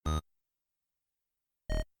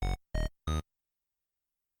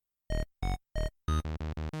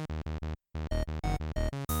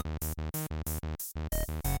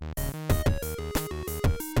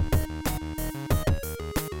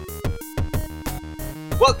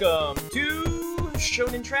Welcome to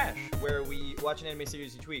Shonen Trash, where we watch an anime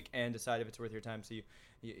series each week and decide if it's worth your time so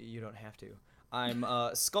you don't have to. I'm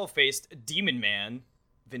skull-faced demon man,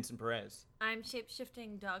 Vincent Perez. I'm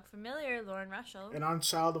shape-shifting dog familiar, Lauren Russell. And I'm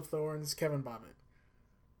Child of Thorns, Kevin Bobbitt.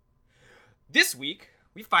 This week,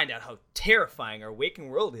 we find out how terrifying our waking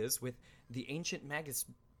world is with the ancient Magus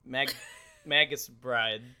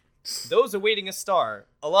Bride, those awaiting a star,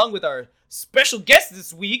 along with our special guest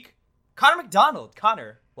this week, Connor McDonald.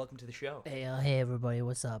 Connor, welcome to the show. Hey everybody,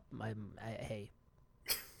 what's up? Hey.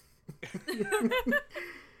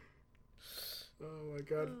 Oh my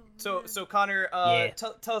god. So Connor, Yeah.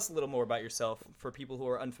 tell us a little more about yourself for people who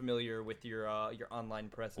are unfamiliar with your online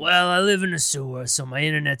presence. Well, I live in a sewer, so my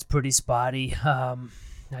internet's pretty spotty. I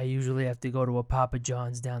usually have to go to a Papa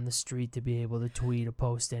John's down the street to be able to tweet or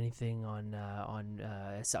post anything on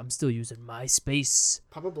so I'm still using MySpace.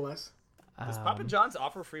 Papa bless. Does Papa John's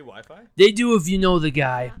offer free Wi-Fi? They do if you know the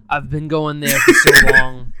guy. I've been going there for so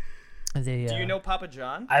long. Do you know Papa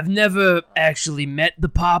John? I've never actually met the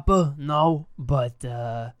Papa, no, but you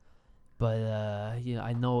know,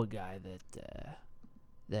 I know a guy that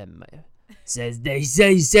says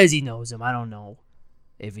he knows him. I don't know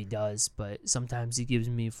if he does, but sometimes he gives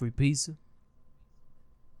me a free pizza.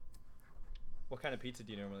 What kind of pizza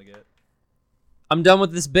do you normally get? I'm done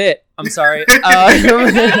with this bit. I'm sorry. Hi.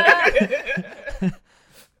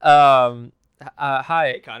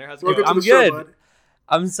 Hey Connor, how's it Welcome going? to the show, bud.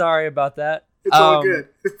 I'm sorry about that. It's all good.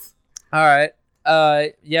 All right.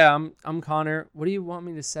 Yeah, I'm Connor. What do you want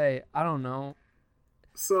me to say? I don't know.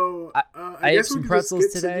 So, I I ate guess some we can pretzels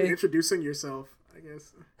just get today. to you introducing yourself, I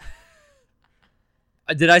guess.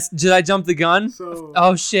 Did I jump the gun? So,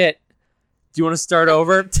 Oh shit. Do you want to start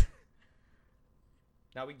over?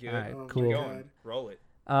 Now we good. All right, Oh my cool. Keep God. going. Roll it.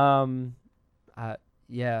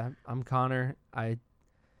 Yeah, I'm Connor. I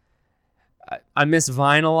miss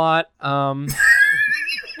Vine a lot.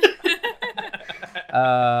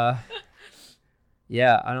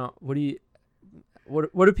 Yeah, I don't. What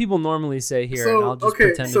do people normally say here? And I'll just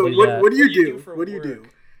pretend so to do what, that. what do you What do you do do? for What do you do?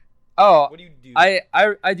 work? Oh, What do you do?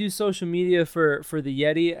 I do social media for the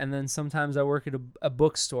Yeti, and then sometimes I work at a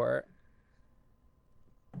bookstore.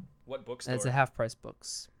 What bookstore? That's a half price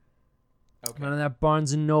books. Okay. None of that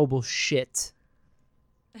Barnes and Noble shit.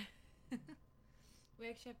 We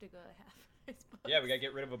actually have to go to half. Yeah, we gotta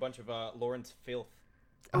get rid of a bunch of Lauren's filth.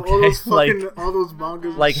 All Okay, those fucking, all those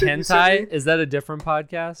mangas. Like shit you sent hentai? me? Is that a different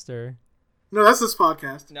podcast or? No, that's this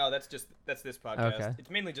podcast. No, that's this podcast. Okay. It's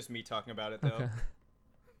mainly just me talking about it though. Okay.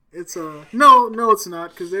 It's no, it's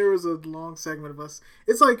not, because there was a long segment of us.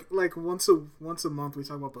 It's like once a month we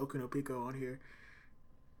talk about Boku no Pico on here.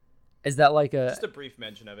 Is that like Just a brief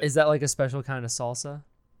mention of it. Is that like a special kind of salsa?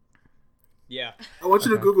 Yeah. I want you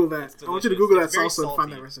to Okay. Google that. It's I want you to delicious. Google that It's very salsa and find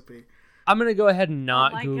salty. that recipe. I'm gonna go ahead and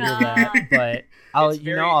not my Google God. that, but I'll It's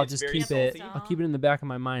I'll it's just very keep it. salty. I'll keep it in the back of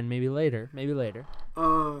my mind. Maybe later.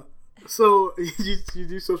 So you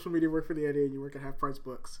do social media work for the Eddie and you work at Half Price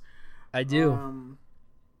Books. I do.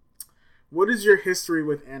 What is your history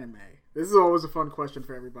with anime? This is always a fun question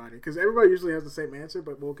for everybody, because everybody usually has the same answer,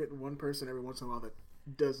 but we'll get one person every once in a while that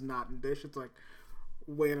does not, and this it's like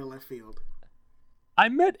way in a left field. I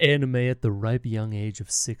met anime at the ripe young age of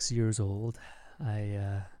 6 years old.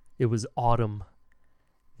 It was autumn.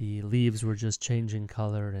 The leaves were just changing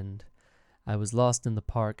color, and I was lost in the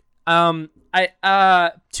park. Toonami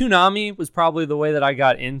was probably the way that I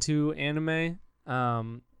got into anime.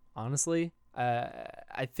 Honestly,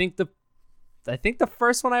 I think the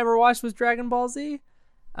first one I ever watched was Dragon Ball Z.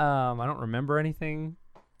 I don't remember anything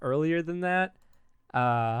earlier than that.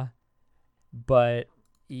 But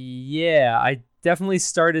yeah, I definitely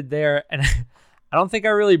started there, and I don't think I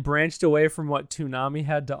really branched away from what Toonami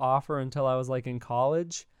had to offer until I was like in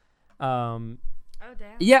college. Oh,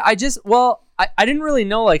 damn. Yeah, I didn't really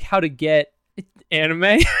know like how to get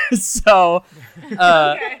anime, so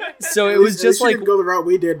so it was just like, didn't go the route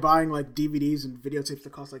we did, buying like DVDs and videotapes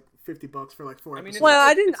that cost like $50 for like 4 I mean, episodes. well,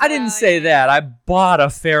 I didn't say yeah. that. I bought a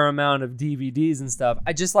fair amount of DVDs and stuff.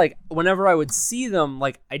 I just like whenever I would see them,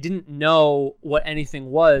 like I didn't know what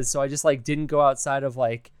anything was, so I just like didn't go outside of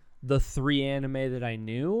like the 3 anime that I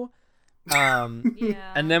knew. Yeah.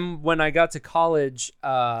 And then when I got to college,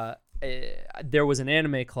 there was an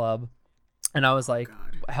anime club, and I was like,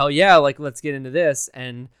 God. hell yeah, like let's get into this.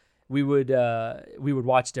 And we would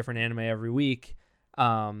watch different anime every week.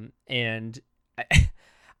 And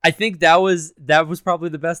I think that was probably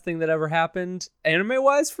the best thing that ever happened anime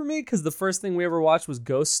wise for me, because the first thing we ever watched was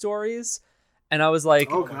Ghost Stories, and I was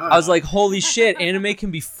like, Oh, God. I was like, holy shit, anime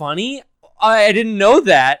can be funny. I didn't know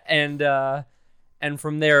that, and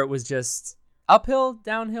from there it was just uphill,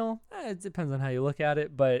 downhill. It depends on how you look at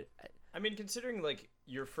it, but I mean, considering like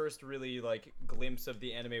your first really like glimpse of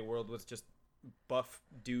the anime world was just buff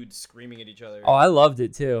dudes screaming at each other. oh, I loved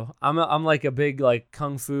it too. I'm like a big like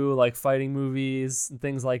kung fu like fighting movies and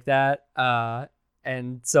things like that.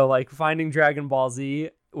 And so like finding Dragon Ball Z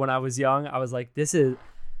when I was young, I was like, this is.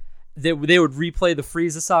 They would replay the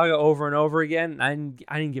Frieza saga over and over again. And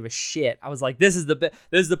I didn't give a shit. I was like, this is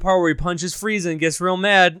the part where he punches Frieza and gets real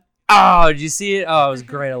mad. Oh, did you see it? Oh, it was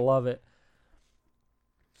great. I love it.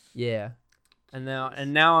 Yeah. And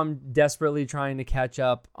now I'm desperately trying to catch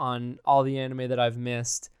up on all the anime that I've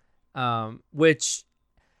missed. Which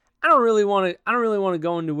I don't really want to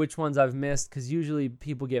go into which ones I've missed, because usually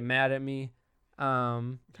people get mad at me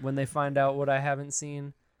when they find out what I haven't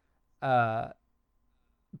seen.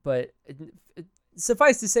 But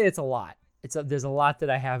suffice to say, it's a lot. There's a lot that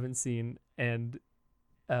I haven't seen, and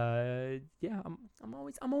yeah, I'm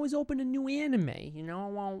always open to new anime. You know, I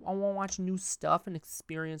want to watch new stuff and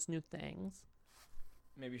experience new things.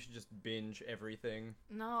 Maybe you should just binge everything.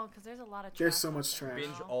 No, because there's a lot of trash. There's so much trash.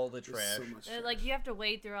 Binge all the trash. So much trash. Like, you have to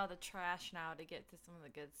wade through all the trash now to get to some of the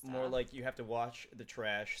good stuff. More like you have to watch the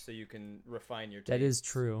trash so you can refine your taste. That is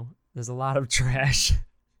true. There's a lot of trash.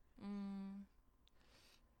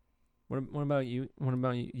 What about you? What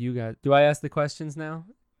about you guys? Do I ask the questions now?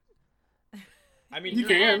 I mean, you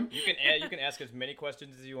can. You can ask as many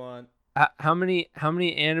questions as you want. How many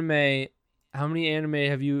anime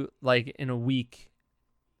have you, like, in a week,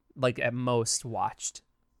 like, at most watched?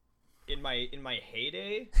 In my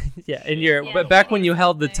heyday? Yeah, but back when you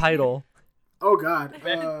held the title. Oh God.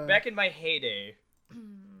 Back in my heyday.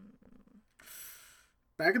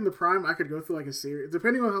 Back in the prime, I could go through like a series.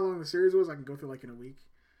 Depending on how long the series was, I can go through like in a week.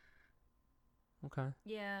 Okay.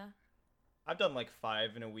 Yeah. I've done like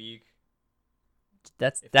 5 in a week.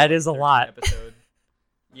 That is a lot. Episode.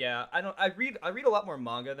 Yeah, I read a lot more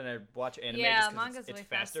manga than I watch anime. Yeah, just manga's it's way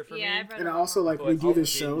faster for yeah, me. And I also like we do this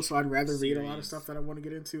show, so I'd rather read a lot of series. stuff that I want to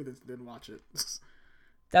get into than watch it.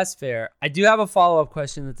 That's fair. I do have a follow-up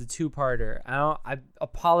question that's a two-parter. I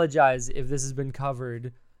apologize if this has been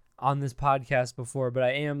covered on this podcast before, but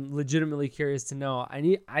I am legitimately curious to know.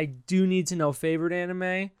 I do need to know favorite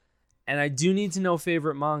anime, and I do need to know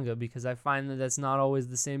favorite manga, because I find that that's not always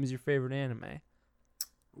the same as your favorite anime.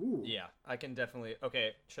 Ooh. Yeah, I can definitely.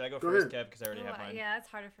 Okay, should I go Go first, ahead. Kev? Because I already have mine. Yeah, it's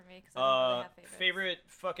harder for me because I don't really have favorites. Favorite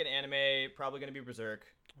fucking anime, probably gonna be Berserk.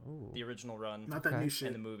 Ooh. The original run. Not that Okay. new shit.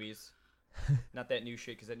 And the movies. Not that new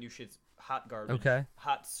shit, because that new shit's hot garbage. Okay.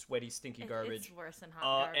 Hot, sweaty, stinky garbage. It's worse than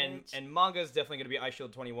hot garbage. And manga is definitely going to be Ice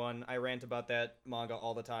Shield 21. I rant about that manga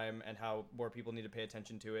all the time and how more people need to pay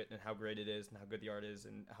attention to it and how great it is and how good the art is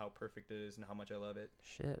and how perfect it is and how much I love it.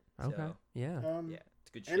 Shit. Okay. So, Yeah. Yeah,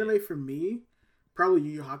 it's good shit. Anime for me, probably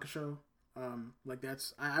Yu Yu Hakusho. Like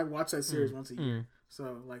that's I watch that series once a year,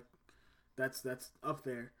 so like that's up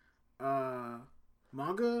there.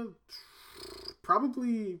 Manga,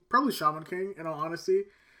 probably Shaman King. In all honesty,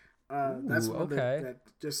 that's one that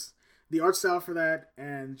just the art style for that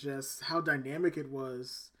and just how dynamic it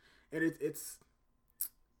was, and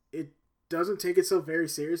it doesn't take itself very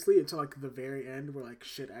seriously until like the very end where like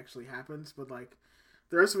shit actually happens, but like.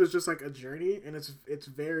 The rest of it's just like a journey, and it's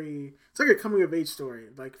like a coming of age story,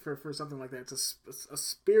 like for something like that. It's a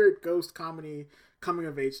spirit ghost comedy coming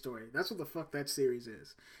of age story. That's what the fuck that series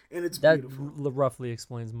is, and it's beautiful. That roughly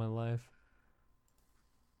explains my life.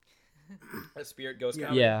 A spirit ghost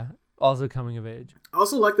comedy. Yeah, also coming of age. I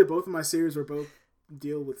also like that both of my series were both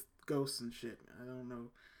deal with ghosts and shit. I don't know.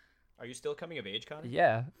 Are you still coming of age, Connor?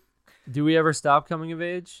 Yeah. Do we ever stop coming of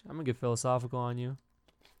age? I'm gonna get philosophical on you.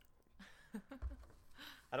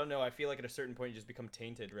 I don't know. I feel like at a certain point you just become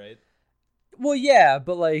tainted, right? Well, yeah,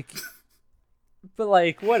 but like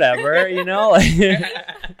whatever, you know. Like,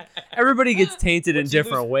 everybody gets tainted in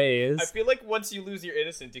different ways. I feel like once you lose your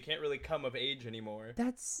innocence, you can't really come of age anymore.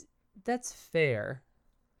 That's fair.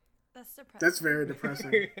 That's depressing. That's very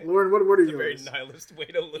depressing. Lauren, what are It's a very yours? nihilist way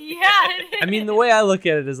to look Yeah. at it. I mean, the way I look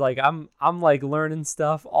at it is like I'm like learning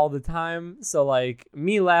stuff all the time. So like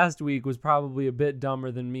me last week was probably a bit dumber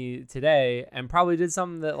than me today, and probably did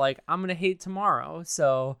something that like I'm gonna hate tomorrow.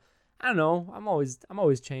 So I don't know. I'm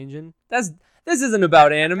always changing. This isn't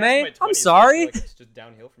about anime. Past my 20s, I'm sorry. I feel like it's just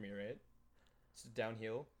downhill for me, right? It's just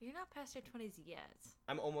downhill. You're not past your 20s yet.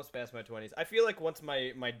 I'm almost past my 20s. I feel like once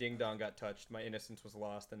my ding dong got touched, my innocence was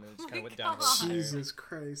lost, and then it just kind of went downhill from there. Jesus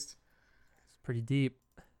Christ. It's pretty deep.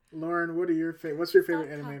 Lauren, what's your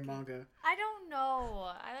favorite anime talking. and manga? I don't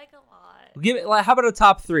know. I like a lot. Give it. Like, how about a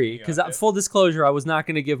top 3? Because Inuyasha? full disclosure, I was not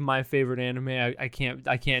going to give my favorite anime. I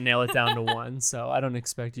can't nail it down to one. So I don't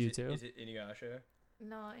expect you to. Is it Inuyasha?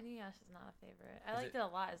 No, Inuyasha's not a favorite. I Is liked it it a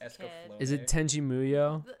lot as a kid. Escaflowne? Is it Tenchi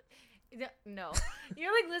Muyo? No,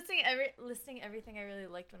 you're like listing everything I really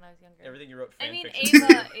liked when I was younger. Everything you wrote. I mean,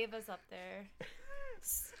 fanfiction. Ava's up there.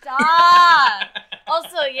 Stop.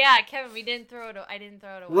 Also, yeah, Kevin, I didn't throw it away.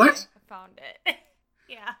 What? I found it.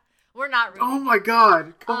 Yeah, we're not reading. Oh my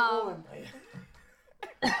god! Come Um,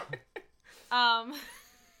 on. What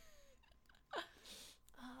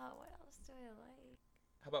else do I like?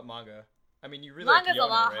 How about manga? I mean, you really like Manga's Yona, a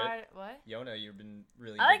lot right? hard. What? Yona, you've been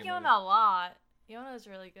really. I like digging Yona lately. a lot. Yona's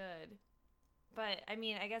really good, but I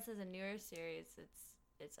mean, I guess as a newer series,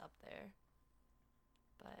 it's up there.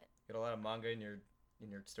 But Got a lot of manga in your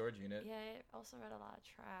storage unit. yeah, I also read a lot of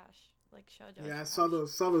trash, like shoujo. Yeah, I trash. saw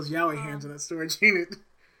those yaoi hands in that storage unit.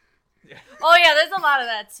 Yeah. Oh yeah, there's a lot of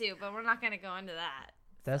that too, but we're not gonna go into that.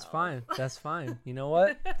 That's so. fine. That's fine. You know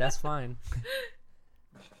what? That's fine.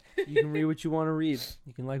 You can read what you want to read.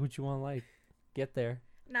 You can like what you want to like. Get there.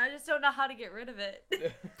 Now I just don't know how to get rid of it.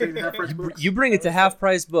 Take the half-price books. You bring it to Half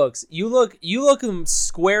Price Books. You look them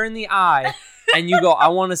square in the eye, and you go, "I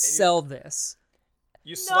want to sell this."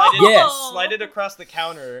 You slide it, Yes. slide it across the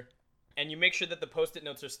counter, and you make sure that the post-it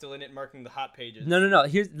notes are still in it, marking the hot pages. No.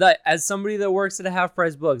 Here's like, as somebody that works at a Half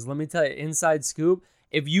Price Books, let me tell you, inside scoop.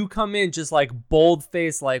 If you come in just like bold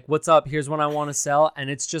face, like, "What's up? Here's what I want to sell," and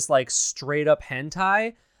it's just like straight up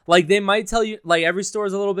hentai. Like, they might tell you, like, every store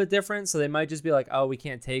is a little bit different, so they might just be like, "Oh, we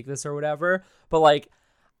can't take this," or whatever. But, like,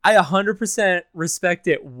 I 100% respect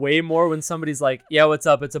it way more when somebody's like, "Yeah, what's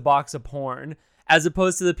up? It's a box of porn," as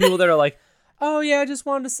opposed to the people that are like, "Oh, yeah, I just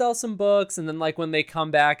wanted to sell some books," and then, like, when they come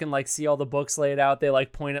back and, like, see all the books laid out, they,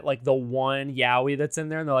 like, point at, like, the one yaoi that's in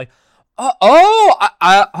there, and they're like,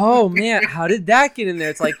 oh man, how did that get in there?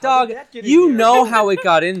 It's like, How dog, did that get in you there?" know how it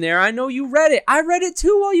got in there. I know you read it. I read it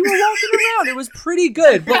too while you were walking around. It was pretty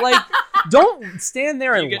good, but like, don't stand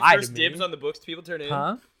there Do and you get lie first to me. dibs on the books people turn in?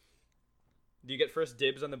 Huh? Do you get first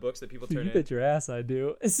dibs on the books that people Dude, turn you in? bet your ass I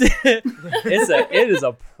do. It is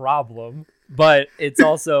a problem, but it's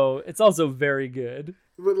also very good.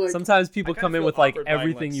 But like, Sometimes people I kinda come in feel with like awkward buying,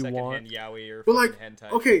 everything you secondhand want. Yaoi or but like, fucking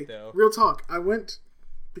hentai okay, shit, though. real talk. I went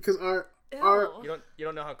because our Ew. You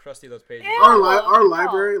don't know how crusty those pages Ew. are. our No,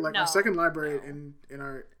 library, like no, our second library in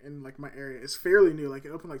like my area, is fairly new. Like,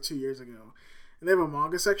 it opened like 2 years ago, and they have a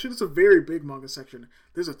manga section. It's a very big manga section.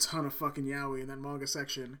 There's a ton of fucking yaoi in that manga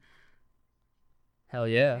section, Hell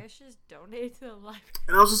yeah. I should just donate to the library.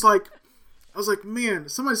 and I was like, man,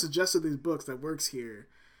 somebody suggested these books that works here.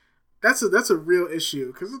 That's a real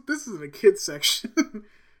issue because this is in a kids section.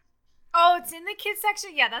 Oh, it's in the kids section?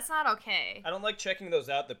 Yeah, that's not okay. I don't like checking those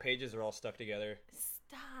out. The pages are all stuck together.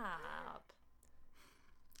 Stop.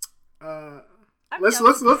 Let's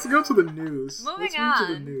go to the news. Moving Let's move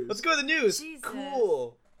to the on. news. Let's go to the news. Jesus.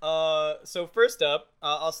 Cool. So first up,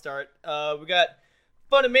 I'll start. We got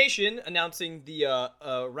Funimation announcing the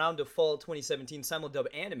round of fall 2017 simuldub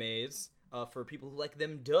animes for people who like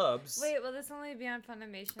them dubs. Wait, will this only be on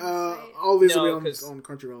Funimation? Right? All these No, will be 'cause- on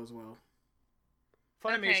Crunchyroll as well.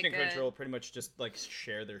 Funimation Okay, and good. Crunchyroll pretty much just like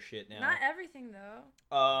share their shit now. Not everything,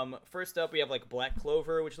 though. First up, we have like Black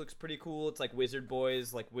Clover, which looks pretty cool. It's like Wizard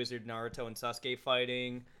Boys, like Wizard Naruto and Sasuke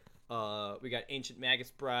fighting. We got Ancient Magus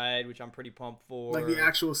Bride, which I'm pretty pumped for. Like the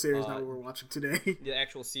actual series that we're watching today. The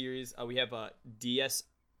actual series. We have DS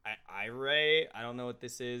Irae. I don't know what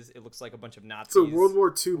this is. It looks like a bunch of Nazis. It's a World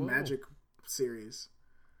War II Whoa. magic series.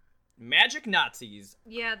 Magic Nazis.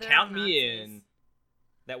 Yeah, they're Count all me Nazis. in.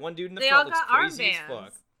 That one dude in the They front all looks got crazy as armbands.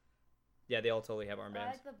 fuck. Yeah, they all totally have I armbands.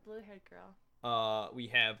 like the blue-haired girl. We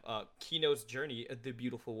have Kino's Journey, The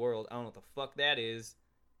Beautiful World. I don't know what the fuck that is.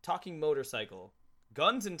 Talking motorcycle.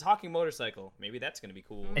 Guns and talking motorcycle. Maybe that's gonna be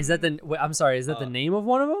cool. Is that the? Wait, I'm sorry. Is that the name of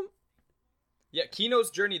one of them? Yeah,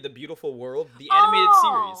 Kino's Journey, The Beautiful World, the animated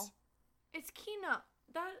series. It's Kino.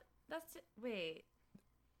 That's it. Wait.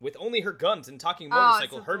 With only her guns and talking Oh,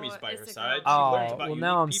 motorcycle, it's a Hermes boy- by it's her a side. girl. She learns Oh, about well, unique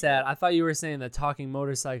now I'm people. sad. I thought you were saying that Talking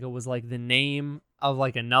Motorcycle was like the name of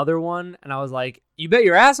like another one, and I was like, you bet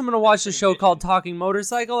your ass I'm gonna watch the show called Talking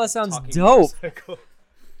Motorcycle. That sounds Talking dope. motorcycle.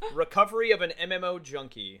 Recovery of an MMO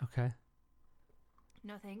junkie. Okay.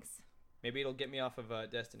 No thanks. Maybe it'll get me off of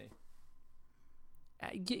Destiny.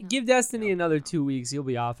 Give Destiny another 2 weeks. You'll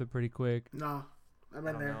be off it pretty quick. No, I'm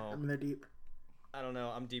in don't there. know. I'm in there deep. I don't know.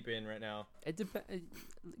 I'm deep in right now.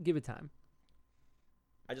 Give it time.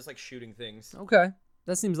 I just like shooting things. Okay.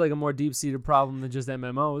 That seems like a more deep-seated problem than just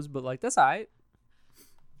MMOs, but like that's alright.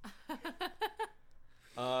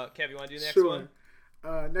 Kev, you want to do the next Sure.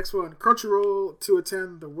 one? Next one, Crunchyroll to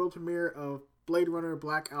attend the world premiere of Blade Runner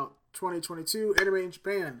Blackout 2022 anime in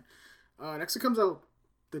Japan. It actually comes out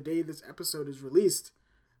the day this episode is released.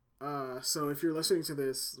 So if you're listening to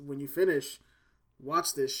this when you finish,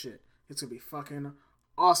 watch this shit. It's gonna be fucking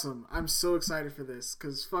awesome. I'm so excited for this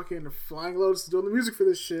because fucking Flying Lotus is doing the music for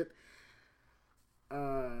this shit.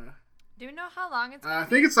 Do you know how long it's? I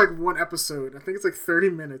think it's like one episode. I think it's like 30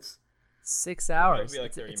 minutes. 6 hours. Be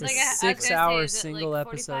like 30 It's a minutes. Like, I was gonna say, 6-hour is it, single like,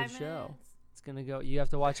 episode 45 show. minutes? It's gonna go. You have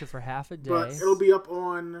to watch it for half a day. But it'll be up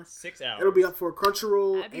on 6 hours. It'll be up for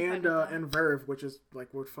Crunchyroll I'd be fine with that. and Verve, which is like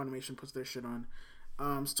where Funimation puts their shit on.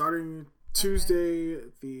 Starting Tuesday,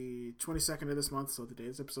 the 22nd of this month, so the day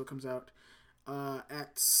this episode comes out,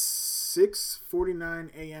 at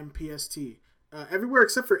 6:49 a.m. PST. Everywhere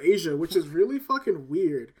except for Asia, which is really fucking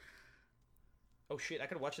weird. Oh shit! I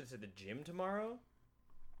could watch this at the gym tomorrow.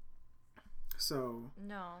 So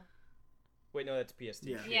No. Wait, no, that's PST.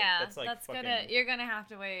 Yeah. Shit. Yeah, that's like fucking... you're gonna have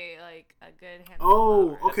to wait like a good handful. oh,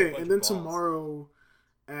 of hours. That's a okay, bunch and of then balls. tomorrow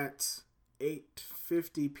at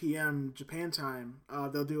 8:50 p.m. Japan time,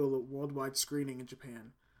 they'll do a worldwide screening in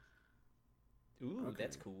Japan. Ooh, Okay.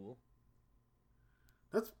 that's cool.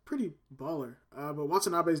 That's pretty baller. But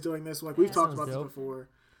Watanabe's doing this. Like, we've Yeah. talked Sounds about this dope. before.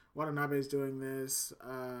 Watanabe's doing this.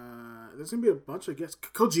 There's going to be a bunch of guests.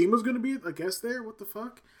 Kojima's going to be a guest there? What the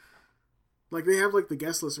fuck? Like, they have, like, the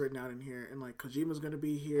guest list written out in here. And, like, Kojima's going to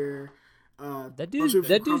be here. That bunch dude's of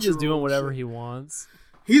just doing Crunchyroll whatever shit. he wants.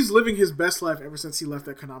 He's living his best life ever since he left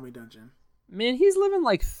that Konami dungeon. Man, he's living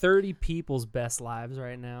like 30 people's best lives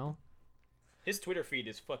right now. His Twitter feed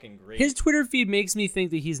is fucking great. His Twitter feed makes me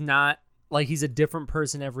think that he's not like he's a different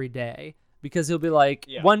person every day because he'll be like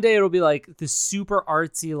Yeah. one day it'll be like the super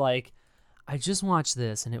artsy like I just watched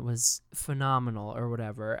this and it was phenomenal or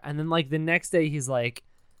whatever, and then like the next day he's like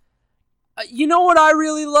you know what I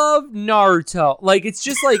really love? Naruto. Like it's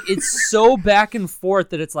just like it's so back and forth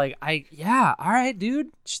that it's like all right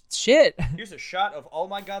dude, shit. Here's a shot of all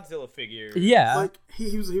my Godzilla figures. Yeah. Like,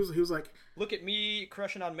 he was like, Look at me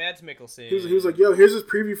crushing on Mads Mikkelsen. he was like, yo, here's this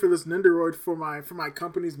preview for this Nendoroid for my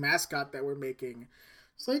company's mascot that we're making.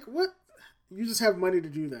 It's like, what? You just have money to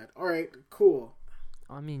do that. All right, cool.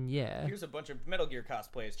 I mean, yeah. Here's a bunch of Metal Gear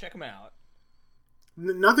cosplays. Check them out.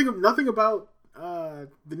 Nothing about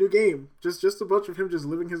the new game. Just a bunch of him just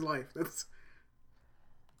living his life. That's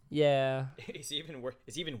Yeah. Is he even working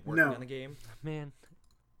No. on the game? Man,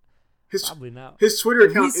 his probably not. his Twitter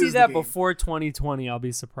If account. we see is that the game. before 2020, I'll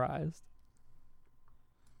be surprised.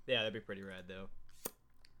 Yeah, that'd be pretty rad though.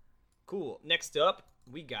 Cool. Next up,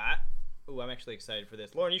 we got. Ooh, I'm actually excited for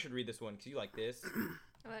this. Lauren, you should read this one because you like this.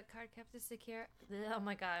 What card kept us secure? Oh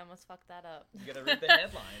my god, I almost fucked that up. You gotta read the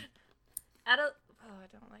headline. I don't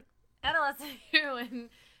like adolescent heroine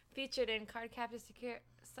featured in Card Captor Secure.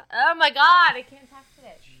 Oh my god, I can't talk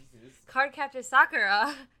today. Jesus. Card Captor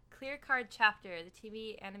Sakura, Clear Card Chapter. The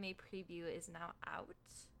TV anime preview is now out.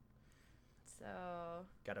 So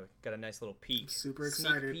Got a nice little peek. Super Sneak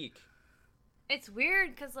excited. peek. it's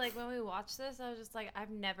weird because like when we watched this, I was just like,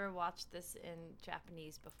 I've never watched this in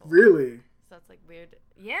Japanese before. Really? So it's like weird.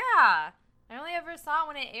 Yeah, I only ever saw it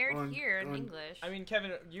when it aired here in on- English. I mean,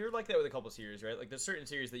 Kevin, you're like that with a couple series, right? Like, there's certain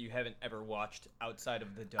series that you haven't ever watched outside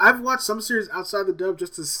of the dub. I've watched some series outside the dub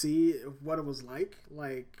just to see what it was like.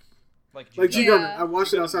 Like G-Gun. G-Gun, Yeah. I watched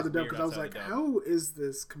it G-Gun outside the is dub weird because I was outside like, the dub. how is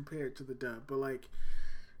this compared to the dub? But like,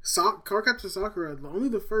 Cardcaptor Sakura, only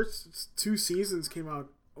the first 2 seasons came out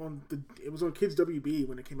on it was on Kids WB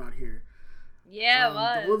when it came out here. yeah, it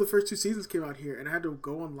was. One of the first 2 seasons came out here, and I had to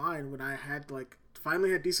go online when I had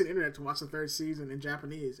finally had decent internet to watch the 3rd season in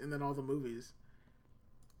Japanese and then all the movies.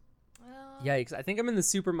 Well, Yikes. I think I'm in the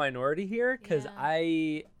super minority here because Yeah.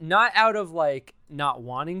 I, not out of like not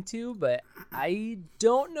wanting to, but I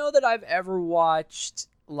don't know that I've ever watched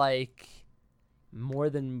like more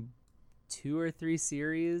than 2 or 3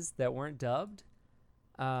 series that weren't dubbed.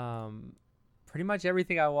 Pretty much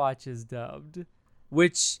everything I watch is dubbed,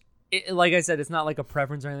 which, like I said, it's not like a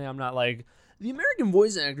preference or anything. I'm not like the American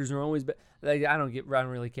voice actors are always, like I don't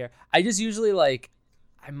really care. I just usually like.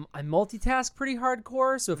 I multitask pretty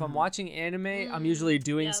hardcore, so if I'm watching anime, I'm usually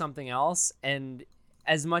doing Yep. something else. And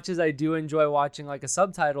as much as I do enjoy watching like a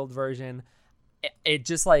subtitled version, it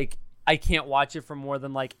just like I can't watch it for more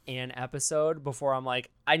than like an episode before I'm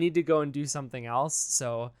like I need to go and do something else.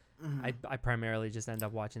 So I primarily just end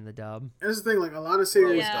up watching the dub. And that's the thing, like a lot of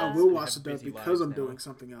series, Yeah. I will We watch the have dub busy because lives I'm now. doing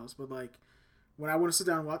something else. But like, when I want to sit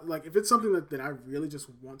down and watch, like if it's something that I really just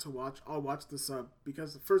want to watch, I'll watch the sub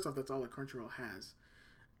because first off, that's all that Crunchyroll has.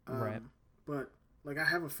 Right. But like, I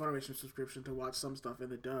have a Funimation subscription to watch some stuff in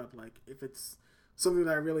the dub. Like, if it's something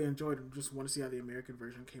that I really enjoyed, I just want to see how the American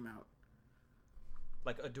version came out.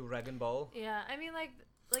 Like a Dragon Ball. Yeah, I mean, like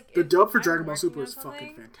The if dub for I'm Dragon Ball working Super on is fucking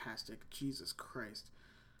something- fantastic. Jesus Christ.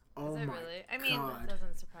 Oh Is it my really? I mean, God. that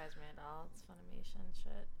doesn't surprise me at all. It's Funimation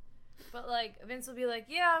shit. But like Vince will be like,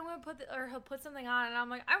 yeah, I'm gonna or he'll put something on, and I'm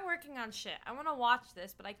like, I'm working on shit. I want to watch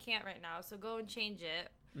this, but I can't right now. So go and change it.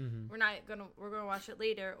 Mm-hmm. We're gonna watch it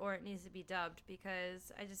later, or it needs to be dubbed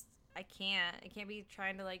because I can't be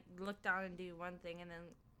trying to like look down and do one thing and then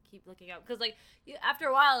keep looking up, because like after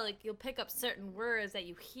a while, like you'll pick up certain words that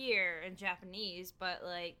you hear in Japanese, but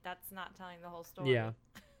like that's not telling the whole story. Yeah.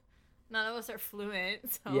 None of us are fluent.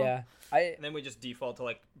 So. Yeah. And then we just default to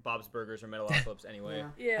like Bob's Burgers or Metalocalypse anyway.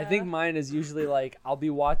 Yeah. I think mine is usually like I'll be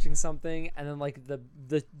watching something and then like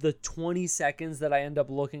the 20 seconds that I end up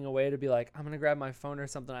looking away to be like I'm gonna grab my phone or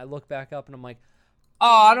something, I look back up and I'm like,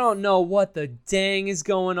 oh, I don't know what the dang is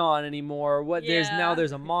going on anymore. What Yeah.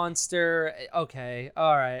 there's a monster. Okay,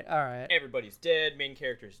 all right. Everybody's dead. Main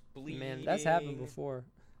character's bleeding. Man, that's happened before.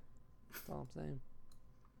 That's all I'm saying.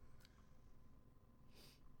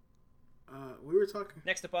 We were talking.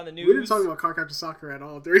 Next up on the news. We didn't talk about Cardcaptor Sakura at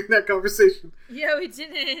all during that conversation. Yeah, we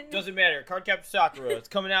didn't. Doesn't matter. Cardcaptor Sakura. It's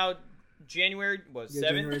coming out January 7th.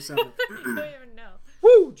 January 7th. I don't even know.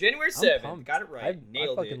 Woo! January I'm 7th. pumped. Got it right.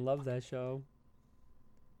 Nailed I it. fucking love that show.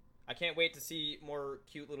 I can't wait to see more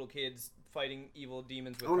cute little kids fighting evil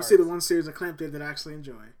demons with I want to cards. see the one series of Clamp did that I actually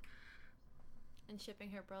enjoy. And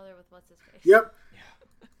shipping her brother with what's his face. Yep.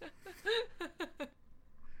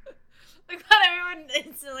 I thought everyone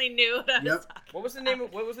instantly knew what I was Yep. talking. What was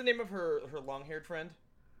the name of her long-haired friend?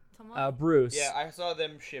 Tomoe? Bruce. Yeah, I saw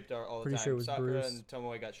them shipped all the Pretty time. sure it was Sakura Bruce. and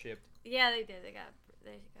Tomoe got shipped. Yeah, they did. They got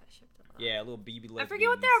shipped a lot. Yeah, little BB lesbians. I forget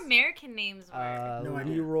what their American names were. No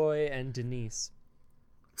idea. Leroy and Denise.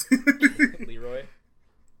 Leroy.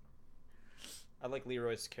 I like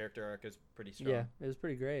Leroy's character arc. It's pretty strong. Yeah, it was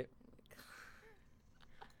pretty great.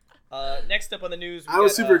 Next up on the news, we I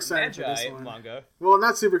was got, super excited for Magi this one. manga. Well,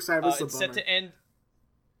 not super excited, but it's It's a set bummer. to end.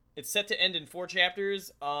 It's set to end in 4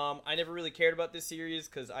 chapters. I never really cared about this series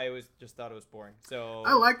because I always just thought it was boring. So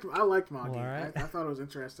I liked Magi. Well, alright. I thought it was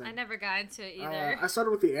interesting. I never got into it either. I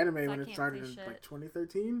started with the anime So I when it can't started say in shit. like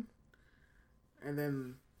 2013, and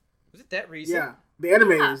then was it that recent? yeah, the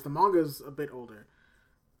anime Yeah. is the manga's a bit older.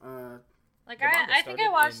 Like The manga I think I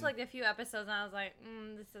started watched in- like a few episodes and I was like,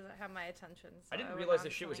 this doesn't have my attention. So I didn't went realize on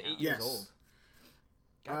this to shit was 8 something years Yes.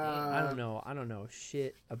 old. I don't know. I don't know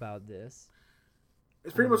shit about this.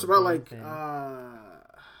 It's pretty I'm much a about big like fan.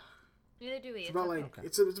 else. Neither do we. it's about like okay.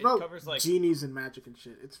 it's about covers, like- genies and magic and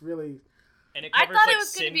shit. It's really And it I covers thought it like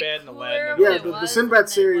was gonna be Sinbad and cooler Aladdin. and when yeah. it all The that. was, Sinbad and then it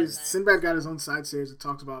series. wasn't. Sinbad got his own side series that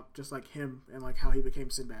talks about just like him and like how he became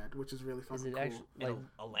Sinbad, which is really Is fucking it cool. actually And like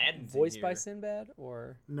Aladdin's voiced in by here. Sinbad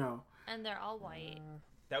or? No. And they're all white.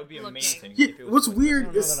 That would be Looking. amazing. Yeah, if it was what's voiced by I weird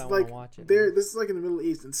don't know is that I wanna like watch it there. now. This is like in the Middle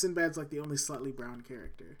East, and Sinbad's like the only slightly brown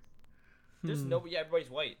character. There's no, yeah, everybody's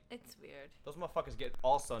white. It's weird. Those motherfuckers get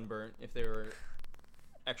all sunburnt if they were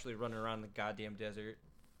actually running around the goddamn desert.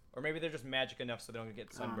 Or maybe they're just magic enough so they don't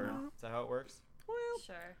get sunburned. Is that how it works?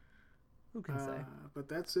 Sure. Who can say? But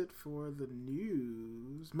that's it for the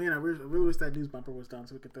news. Man, I really wish that news bumper was done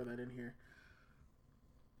so we could throw that in here.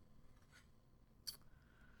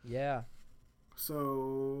 Yeah.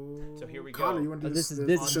 So here we Connor, go. you want to do This this? is the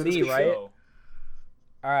me, show Onto the right? show.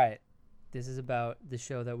 All right. This is about the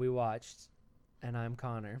show that we watched, and I'm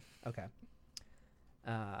Connor. Okay.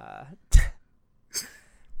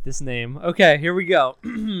 This name. Okay, here we go.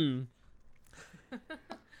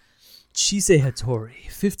 Chise Hattori,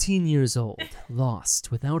 15 years old, lost,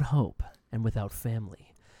 without hope, and without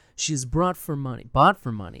family. She is bought for money.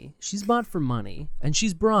 She's bought for money, and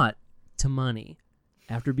she's brought to money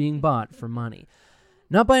after being bought for money.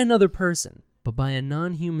 Not by another person, but by a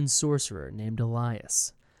non-human sorcerer named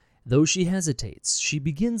Elias. Though she hesitates, she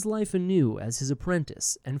begins life anew as his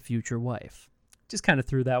apprentice and future wife. Just kind of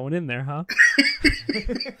threw that one in there, huh?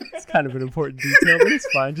 It's kind of an important detail, but it's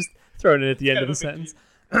fine. Just throwing it at the end of the sentence.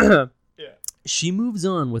 Yeah. She moves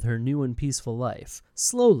on with her new and peaceful life,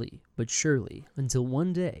 slowly but surely, until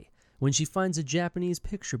one day, when she finds a Japanese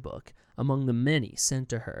picture book among the many sent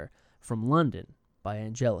to her from London by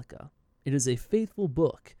Angelica. It is a faithful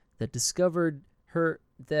book that discovered her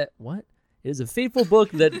that what? It is a faithful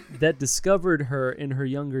book that discovered her in her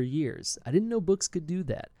younger years. I didn't know books could do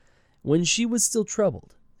that. When she was still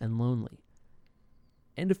troubled and lonely.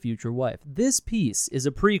 And a future wife. This piece is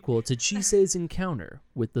a prequel to Chise's encounter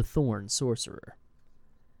with the Thorn Sorcerer.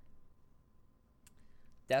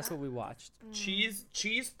 That's what we watched. Cheese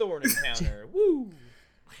thorn encounter. Woo!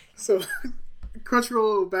 So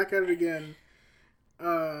Crunchyroll back at it again.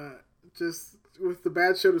 Just with the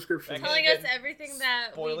bad show description. Back Telling again, us everything that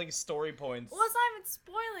spoiling story points. Well, it's not even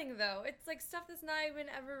spoiling though. It's like stuff that's not even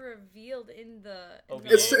ever revealed in the. OVA.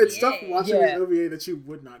 It's stuff watching Yeah. an OVA that you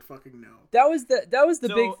would not fucking know. That was the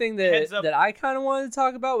So, big thing heads up. that I kind of wanted to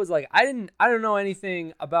talk about was like I don't know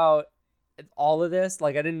anything about all of this.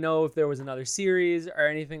 Like I didn't know if there was another series or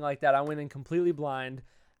anything like that. I went in completely blind.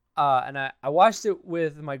 And I watched it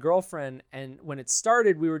with my girlfriend, and when it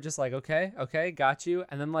started, we were just like, okay, got you.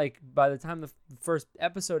 And then like by the time the first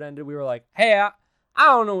episode ended, we were like, hey, I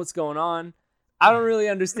don't know what's going on. I don't really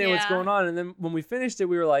understand what's Yeah. going on. And then when we finished it,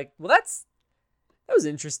 we were like, well, that was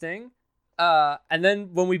interesting. And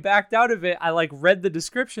then when we backed out of it, I like read the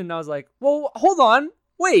description and I was like, well, hold on,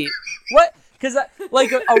 wait, what? Because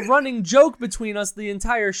like a running joke between us the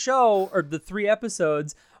entire show or the 3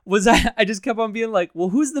 episodes was I just kept on being like, well,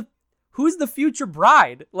 who's the future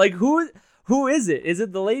bride? Like who is it? Is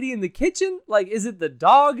it the lady in the kitchen? Like is it the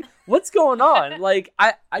dog? What's going on? Like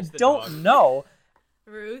I It's the don't dog. know.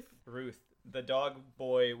 Ruth. Ruth, the dog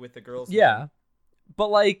boy with the girls. Yeah. But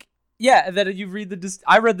like yeah, that you read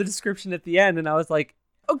I read the description at the end and I was like,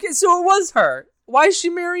 okay, so it was her. Why is she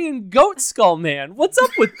marrying Goat Skull Man? What's up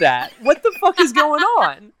with that? What the fuck is going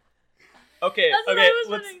on? Okay, That's what okay. I was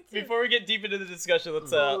Let's wondering, too. before we get deep into the discussion,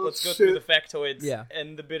 let's Oh, go through the shit. factoids Yeah.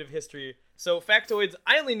 and the bit of history. So factoids,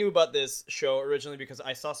 I only knew about this show originally because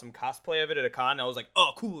I saw some cosplay of it at a con. And I was like,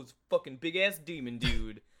 oh, cool, it's fucking big ass demon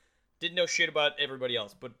dude. Didn't know shit about everybody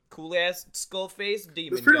else, but cool ass skull face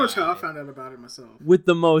demon. That's pretty much guy. how I found out about it myself. With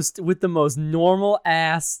the most normal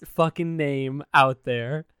ass fucking name out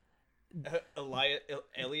there.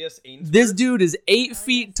 Elias Ainsworth. This dude is 8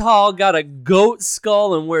 feet tall, got a goat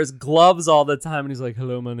skull, and wears gloves all the time. And he's like,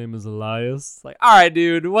 hello, my name is Elias. It's like, all right,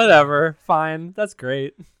 dude, whatever. Fine. That's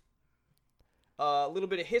great. A little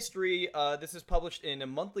bit of history. This is published in a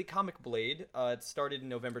monthly Comic Blade. It started in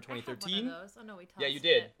November I have one of 2013. those. Oh no, we tossed Yeah, you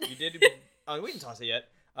did. it. You did. We didn't toss it yet.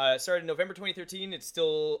 It started in November 2013. It's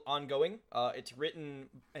still ongoing. It's written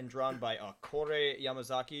and drawn by Kore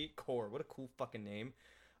Yamazaki. Kore, what a cool fucking name.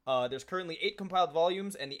 There's currently 8 compiled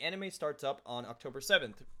volumes, and the anime starts up on October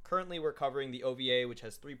 7th. Currently, we're covering the OVA, which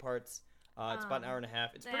has 3 parts. It's about an hour and a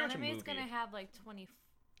half. It's The pretty much a anime's movie. gonna have like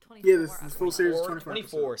 24 Yeah, this full episodes. series is 24,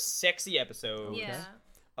 24 sexy episodes.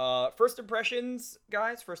 Yeah. First impressions,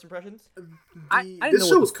 guys. First impressions. I didn't this know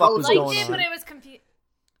show what was the fuck was colorful. going Liked it, on. but it was confused.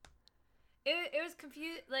 It was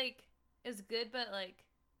confused. Like it was good, but like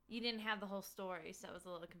you didn't have the whole story, so it was a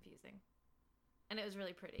little confusing. And it was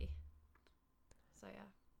really pretty. So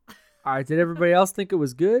yeah. All right, did everybody else think it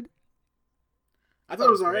was good? I thought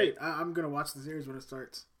it was great. alright. I'm gonna watch the series when it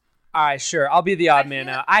starts. All right, sure. I'll be the odd I man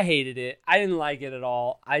feel- out. I hated it. I didn't like it at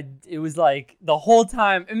all. It was like the whole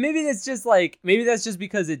time, and maybe that's just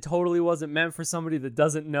because it totally wasn't meant for somebody that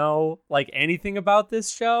doesn't know like anything about this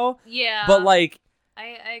show. Yeah. But like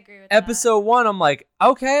I agree with episode 1, I'm like,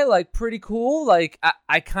 okay, like pretty cool. Like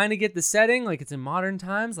I kind of get the setting. Like it's in modern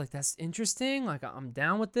times. Like that's interesting. Like I'm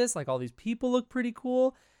down with this. Like all these people look pretty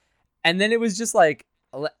cool. And then it was just like,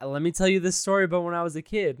 let me tell you this story about when I was a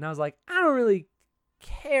kid. And I was like, I don't really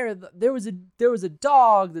care. There was a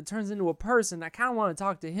dog that turns into a person. I kind of want to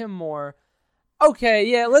talk to him more. Okay,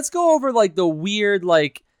 yeah, let's go over like the weird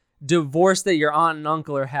like divorce that your aunt and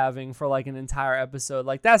uncle are having for like an entire episode.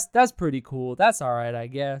 Like that's pretty cool. That's all right, I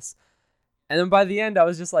guess. And then by the end, I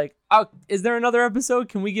was just like, oh, is there another episode?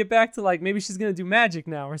 Can we get back to like maybe she's gonna do magic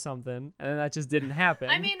now or something? And then that just didn't happen.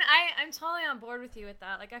 I mean, I'm totally on board with you with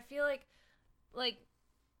that. Like I feel like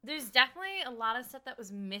there's definitely a lot of stuff that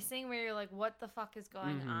was missing where you're like, what the fuck is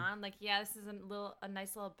going Mhm. on? Like, yeah, this is a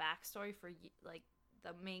nice little backstory for like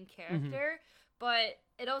the main character, but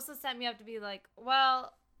it also set me up to be like,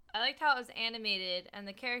 well, I liked how it was animated and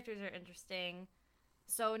the characters are interesting,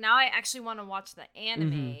 so now I actually want to watch the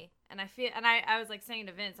anime. And I was like saying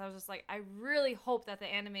to Vince, I was just like, I really hope that the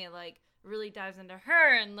anime like really dives into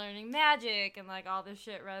her and learning magic and like all this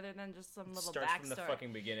shit rather than just some little Starts backstory. from the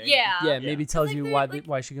fucking beginning. Yeah. yeah, maybe tells like you they- why like-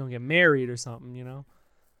 why she gonna get married or something, you know?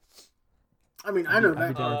 I mean, I know I'd be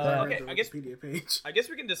that. down with I that. read Okay, the I guess- Wikipedia page. I guess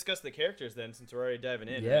we can discuss the characters then, since we're already diving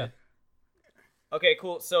in. Yeah. Right? Okay,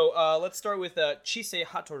 cool. So let's start with Chise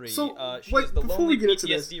Hattori. So She's wait, the before lonely we get into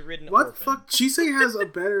this, PTSD-ridden what the orphan. fuck? Chise has a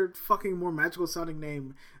better, fucking more magical sounding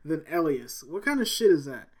name than Elias. What kind of shit is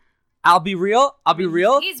that? I'll be real.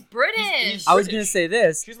 He's British. he's- I was British. gonna say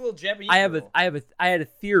this. She's a little Japanese. I had a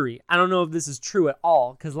theory. I don't know if this is true at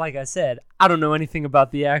all, because like I said, I don't know anything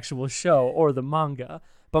about the actual show or the manga.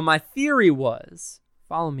 But my theory was,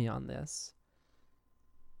 follow me on this.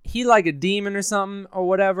 He like a demon or something or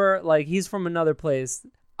whatever. Like he's from another place.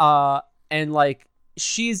 And like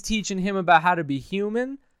she's teaching him about how to be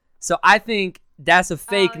human. So I think that's a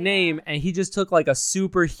fake Oh, name, yeah. and he just took like a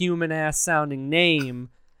superhuman ass sounding name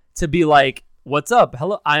to be like, "What's up?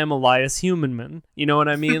 Hello, I am Elias Humanman." You know what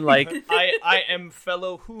I mean? Like, I am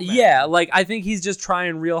fellow who man. yeah, like I think he's just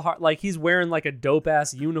trying real hard. Like he's wearing like a dope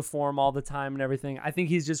ass uniform all the time and everything. I think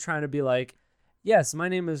he's just trying to be like, "Yes, my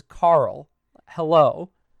name is Carl. Hello,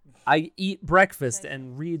 I eat breakfast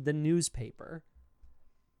and read the newspaper."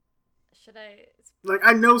 Should I? Like,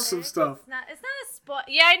 I know some stuff. It's not a spoil.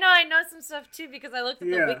 Yeah, I know some stuff too because I looked at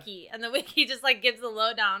Yeah. the wiki, and the wiki just like gives the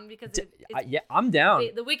lowdown because Yeah, I'm down.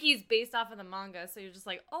 the wiki is based off of the manga, so you're just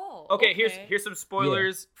like, oh. Okay, here's some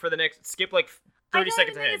spoilers for the next. Skip like 30 seconds I don't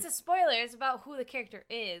even ahead. think it's a spoiler. It's about who the character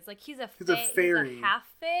is. Like he's a fairy. He's a half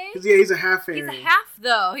fae. He's a half fairy. He's a half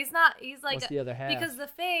though. He's not. He's like What's the other half? because the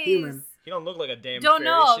fae Human. He don't look like a damn don't fairy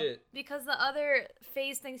know shit. because the other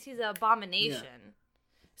phase thinks he's an abomination.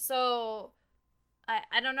 So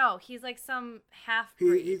I don't know. He's like some half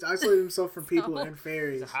breed. He's isolated himself from people and He's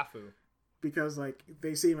fairies a hafu. because like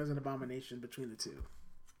they see him as an abomination between the two.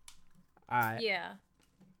 All right, Yeah.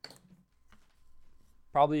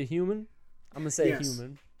 probably a human. I'm gonna say Yes.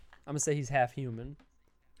 human. I'm gonna say he's half human.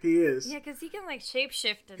 He is. Yeah, because he can like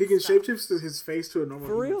shapeshift and He can stuff. shapeshift his face to a normal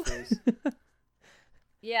For human real? face.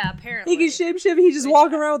 Yeah, apparently. He can shapeshift. He just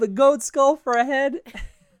walk around with a goat skull for a head.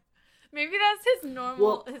 Maybe that's his normal.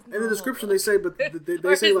 Well, his in the normal description look. they say, but they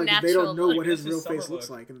Or say his like they natural don't know look. what his This is real summer face looks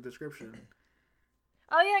look. like in the description.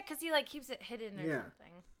 Oh yeah, because he like keeps it hidden or Yeah.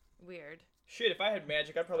 something. Weird. Shit, if I had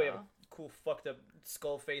magic, I'd probably have Oh. a cool fucked up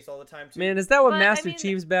skull face all the time too. Man, is that what But, I Master mean-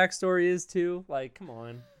 Chief's backstory is too? Like, come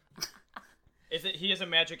on. Is it? He has a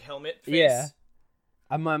magic helmet face. Yeah.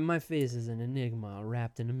 My face is an enigma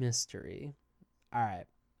wrapped in a mystery. All right.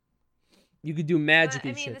 You could do magic But, I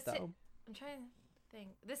and mean, shit this though. I'm trying to think.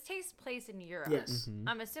 This takes place in Europe. Yes. Mhm.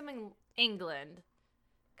 I'm assuming England,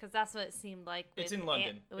 because that's what it seemed like. It's with in London.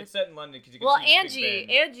 An- with- It's set in London because you can well, see Big Angie,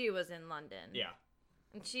 Ben. Angie was in London. Yeah,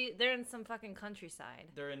 And they're in some fucking countryside.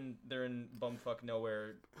 they're in bumfuck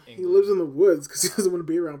nowhere. He England. lives in the woods because he doesn't want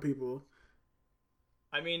to be around people.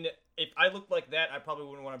 I mean, if I looked like that, I probably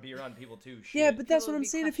wouldn't want to be around people too. Shit. Yeah, but that's People what would I'm be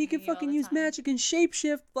saying. If he could questioning you all fucking the use time. magic and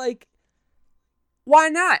shapeshift, like, why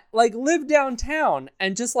not? Like, live downtown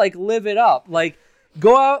and just like live it up. Like,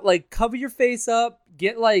 go out, like, cover your face up,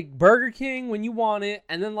 get like Burger King when you want it,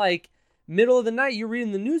 and then like middle of the night, you're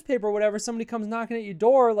reading the newspaper or whatever. Somebody comes knocking at your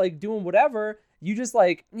door, like doing whatever. You just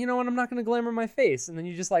like, you know what? I'm not gonna glamour my face, and then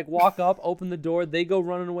you just like walk up, open the door. They go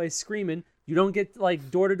running away screaming. You don't get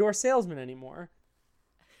like door to door salesman anymore.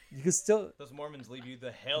 You can still. Those Mormons leave you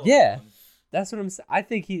the hell. Yeah. alone That's what I'm saying. I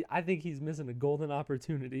think he's missing a golden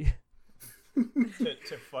opportunity.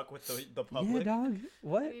 to fuck with the Yeah, public. dog. I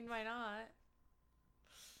What? mean, why not?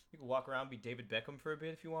 You could walk around, be David Beckham for a bit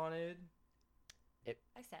if you wanted.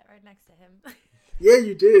 I sat right next to him. Yeah,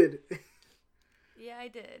 you did. Yeah, I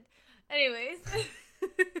did. Anyways.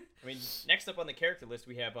 I mean, next up on the character list,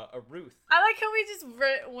 we have a Ruth. I like how we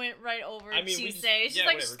just went right over I mean, we Tuesday. just- She's yeah,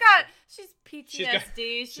 like, whatever. she's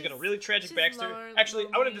PTSD. She's got a really tragic she's backstory. lower Actually, I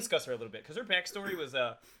want to low-key. discuss her a little bit because her backstory was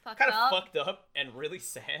Fucked kind of up. fucked up and really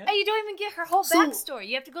sad. Hey, you don't even get her whole So- backstory.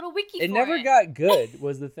 You have to go to Wiki It for never it. got good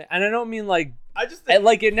was the thing. And I don't mean like I just think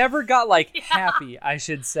like it never got like Yeah. happy, I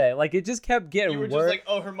should say. Like it just kept getting you were worse. just like,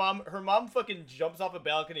 oh, her mom fucking jumps off a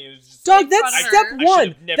balcony and was just Dog, like, that's front of step her. I one.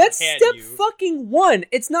 should've never That's had step you. fucking one.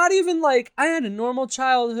 It's not even like I had a normal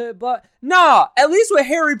childhood, but nah. At least with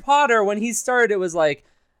Harry Potter, when he started, it was like,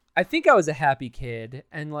 I think I was a happy kid,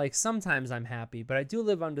 and like sometimes I'm happy, but I do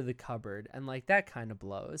live under the cupboard, and like that kind of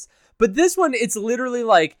blows. But this one, it's literally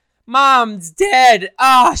like, Mom's dead.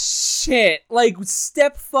 Ah, shit. Like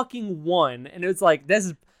step fucking one, and it's like this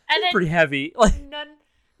is And then pretty heavy. Like,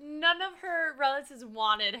 none of her relatives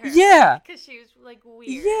wanted her. yeah, Because she was like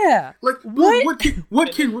weird. yeah. Like, What?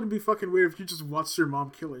 what kid wouldn't be fucking weird if you just watched your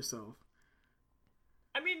mom kill herself?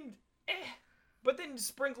 I mean, but then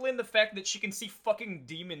sprinkle in the fact that she can see fucking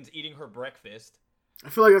demons eating her breakfast. I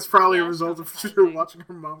feel like that's probably Yeah, a it's result of her traumatizing. watching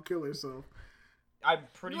her mom kill herself. I'm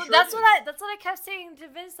pretty Well, sure that's it what is. I kept saying to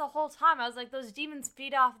Vince the whole time. I was like, those demons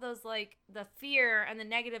feed off those like the fear and the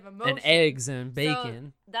negative emotion. And eggs and So,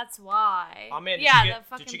 bacon. that's why. Oh man, yeah,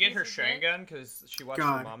 did she get her Sharingan because she watched her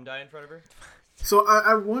God. mom die in front of her? So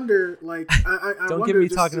I wonder, like, I Don't wonder get me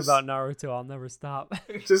just- talking just- about Naruto. I'll never stop.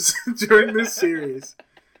 just during this series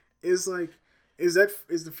is like, is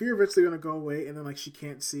the fear eventually gonna go away and then like she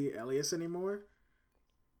can't see Elias anymore?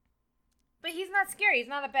 But he's not scary. He's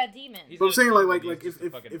not a bad demon. He's But I'm not a saying demon, like he's if just a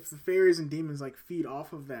if, fucking- if the fairies and demons like feed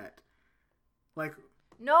off of that, like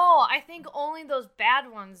No, I think only those bad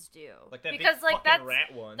ones do. like that because big like fucking that's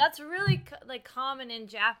rat one. that's really like common in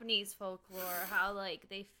Japanese folklore. How like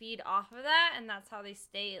they feed off of that, and that's how they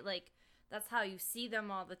stay. Like that's how you see them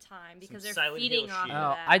all the time because they're Silent feeding Hill off shit.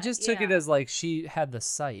 of Oh, that. I just took it Yeah. as like she had the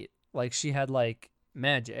sight, like she had like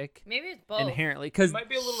magic maybe it's both. inherently. It Because might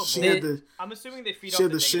be a little She both. had the I'm assuming they feed she off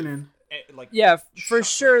had the the shin negative, in. like yeah, for shock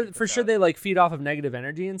sure, she for puts sure out. they like feed off of negative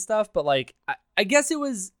energy and stuff. But like, I guess it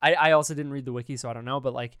was. I also didn't read the wiki, so I don't know.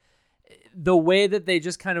 But like, the way that they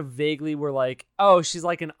just kind of vaguely were like, oh, she's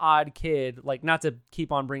like an odd kid. Like, not to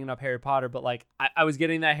keep on bringing up Harry Potter, but like, I was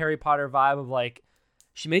getting that Harry Potter vibe of like,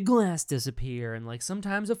 she made glass disappear, and like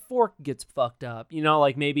sometimes a fork gets fucked up. You know,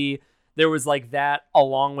 like maybe there was like that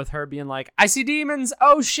along with her being like, I see demons.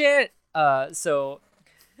 Oh shit. So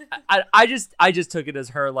I just took it as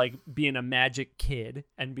her like being a magic kid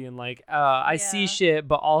and being like, I see Yeah. shit,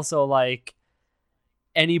 but also like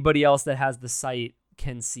anybody else that has the sight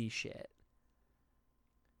can see shit.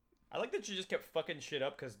 I like that she just kept fucking shit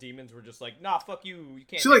up because demons were just like, nah, fuck you, you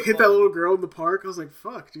can't. She like have hit that fun." little girl in the park. I was like,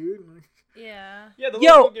 "Fuck, dude!" Like, Yeah. Yeah, the Yo,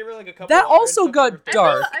 little girl gave her like a couple. that of irons also up got in her face.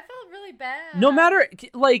 dark. I felt really bad. No matter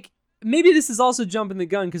like maybe this is also jumping the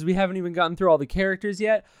gun because we haven't even gotten through all the characters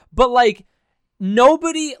yet, but like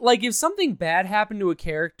nobody like if something bad happened to a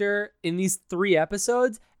character in these 3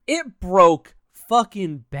 episodes, it broke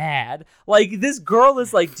fucking bad. Like this girl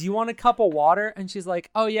is like, "Do you want a cup of water?" And she's like,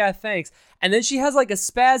 "Oh yeah, thanks." And then she has like a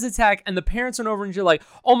spaz attack and the parents went over and she's like,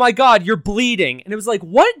 "Oh my god, you're bleeding." And it was like,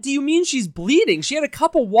 "What do you mean she's bleeding? She had a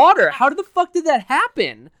cup of water. How the fuck did that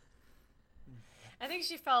happen?" I think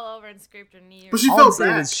she fell over and scraped her knee. Or But she All felt I'm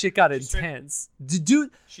saying bad. is shit got She straight- intense.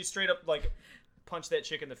 Dude, She straight up like punched that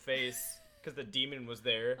chick in the face because the demon was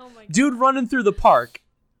there. oh my god. dude running through the park,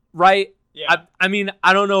 right? Yeah. I mean,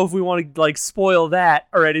 I don't know if we want to like spoil that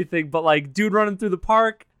or anything, but like, dude running through the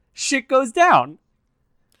park, shit goes down.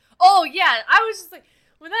 Oh yeah, I was just like,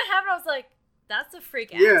 when that happened, I was like, that's a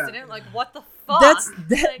freak Yeah. accident. Like, what the fuck? That's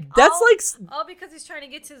all, like, all because he's trying to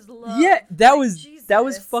get to his love. yeah, that Like, was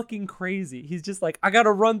Jesus. fucking crazy. He's just like, I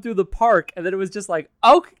gotta run through the park, and then it was just like,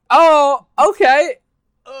 okay, oh, okay,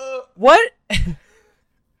 what?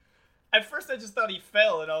 At first, I just thought he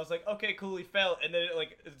fell, and I was like, okay, cool, he fell. And then it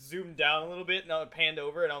like zoomed down a little bit, and I panned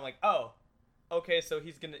over, and I'm like, oh, okay, so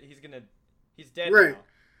he's dead Right.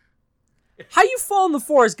 now. How you fall in the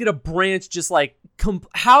forest, get a branch just like,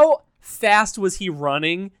 how fast was he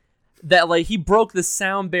running? That like he broke the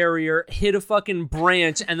sound barrier, hit a fucking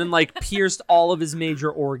branch, and then like pierced all of his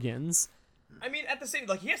major organs. I mean, at the same,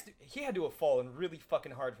 like he had to have fallen really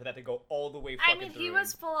fucking hard for that to go all the way. I Fucking mean, through he him.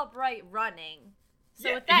 was full upright running. So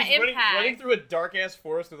Yeah, with that he's impact, running through a dark ass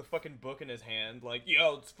forest with a fucking book in his hand, like,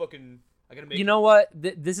 yo, it's fucking. I gotta make. You know what?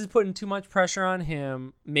 This is putting too much pressure on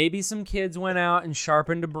him. Maybe some kids went out and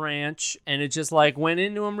sharpened a branch, and it just like went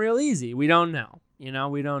into him real easy. We don't know. You know,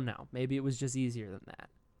 we don't know. Maybe it was just easier than that.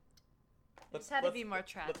 It's had to be more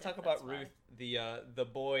tragic. Let's talk about that's why. Ruth, the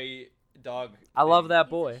boy dog. I love thing. that He's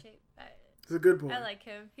a boy. He's a good boy. I like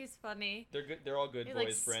him. He's funny. They're good. They're all good He's boys,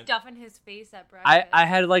 like Brent. stuffing his face at breakfast. I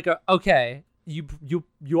had like a okay.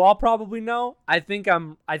 You all probably know. I think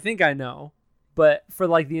I know. But for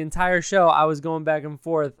like the entire show, I was going back and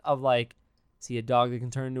forth of like, is he a dog that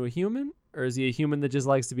can turn into a human, or is he a human that just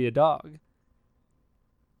likes to be a dog?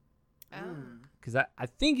 Oh. Because I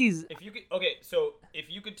think he's If you could, okay, so if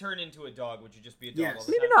you could turn into a dog, would you just be a dog Yes. all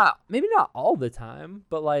the maybe time? maybe not all the time,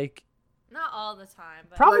 but like Not all the time,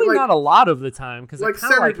 but probably Like- not a lot of the time because like I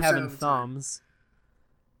kind of like 70% having of the time. thumbs.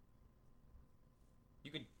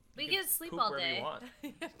 You could. we you can could sleep poop all wherever day. You want.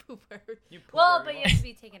 Poop wherever- You poop well, wherever but you you want. have to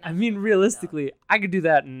be taken out. I mean, for it, realistically, I could do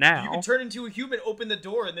that You now. could turn into a human, open the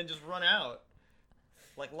door, and then just run out.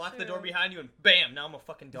 Like lock the door True. behind you, and bam! Now I'm a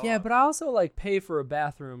fucking dog. Yeah, but I also like pay for a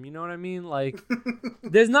bathroom. You know what I mean? Like,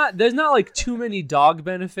 there's not like too many dog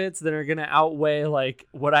benefits that are gonna outweigh like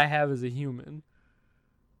what I have as a human.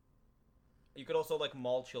 You could also like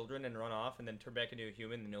maul children and run off, and then turn back into a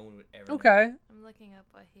human, and no one would ever. know. Okay, I'm looking up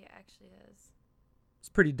what he actually is. it's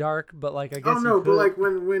pretty dark, but like I guess. Oh no, you but could. like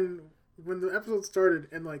when the episode started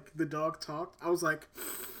and like the dog talked, I was like,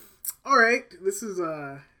 all right, this is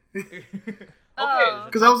Okay.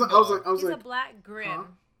 because I was He's like, a black grim. huh?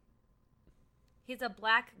 He's a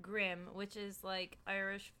black grim, which is like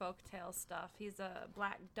Irish folktale stuff. He's a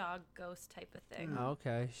black dog ghost type of thing.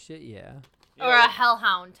 Okay, shit, yeah. You Or know, a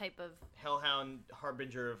hellhound type of. hellhound,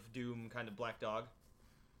 harbinger of doom, kind of black dog.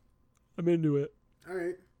 I'm into it. all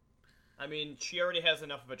right. I mean, she already has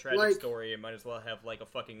enough of a tragic Like- story, and might as well have like a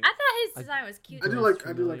fucking. I thought his design was cute. I do Sounds like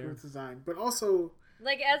familiar. Ruth's design, but also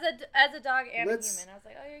Like as a dog and a Let's- human. I was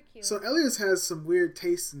like, oh, you're cute. so Elias has some weird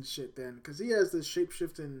tastes and shit then, because he has this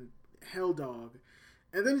shape-shifting hell dog,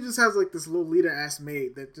 and then he just has like this Lolita ass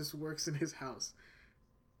maid that just works in his house.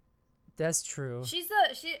 That's true.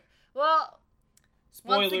 Well,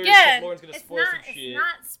 Spoilers, Once 'cause again, Lauren's gonna it's spoil not, some shit. It's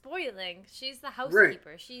not spoiling. She's the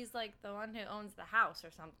housekeeper. She's like the one who owns the house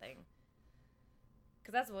or something.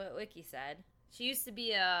 Because that's what Wiki said. She used to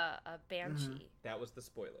be a banshee. That was the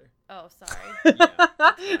spoiler. Oh, sorry.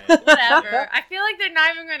 Yeah. Whatever. I feel like they're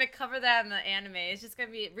not even going to cover that in the anime. It's just going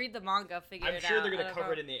to be read the manga, figure I'm it sure out. they're I gonna don't cover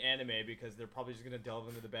know. it in the anime because they're probably just gonna delve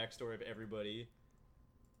into the backstory of everybody.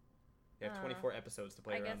 They have 24 episodes to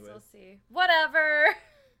play I around guess with. we'll see. Whatever.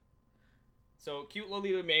 So, cute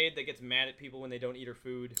Lolita maid that gets mad at people when they don't eat her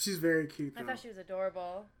food. She's very cute. I Though. thought she was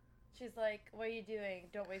adorable. She's like, "What are you doing?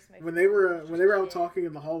 Don't waste my." When food." they were out Shit. talking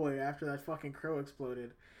in the hallway after that fucking crow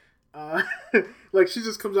exploded, like she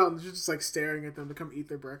just comes out and she's just like staring at them to come eat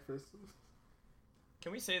their breakfast.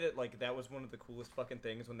 Can we say that, like, that was one of the coolest fucking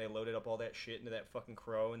things when they loaded up all that shit into that fucking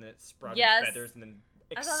crow and then it sprouted Yes. feathers and then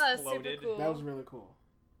I thought that was exploded? super cool. That was really cool.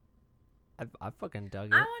 I fucking dug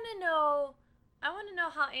it. I want to know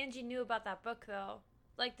how Angie knew about that book though.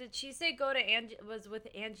 Like, did she say go to Angie? Was with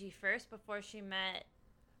Angie first before she met?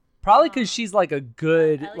 Probably because she's like a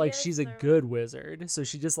good, like Elias she's a or- good wizard. So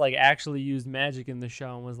she just like actually used magic in the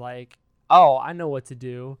show and was like, "Oh, I know what to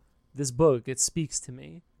do. This book, it speaks to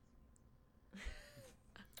me."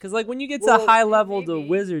 Because like when you get to Well, high level to maybe.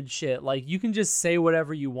 wizard shit, like you can just say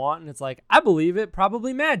whatever you want, and it's like, I believe it.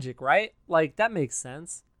 Probably magic, right? Like that makes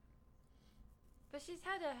sense. But she's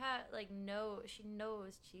had to have like she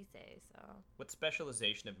knows Chise, so. What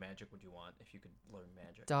specialization of magic would you want if you could learn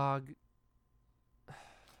magic? Dog.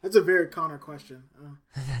 That's a very Connor question.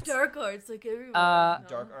 Dark arts like everyone.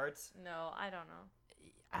 Dark arts? No, I don't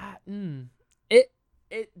know.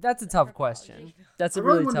 That's a tough Herpology. question. That's I a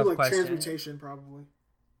really really want to tough do like question. transmutation, probably.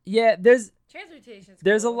 Yeah, Transmutation's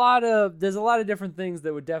there's a cool. lot of different things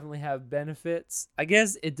that would definitely have benefits. I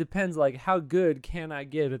guess it depends like how good can I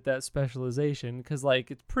get at that specialization, because like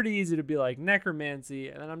it's pretty easy to be like necromancy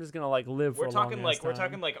and then I'm just gonna like live for We're a long talking ass like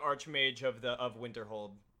time. archmage of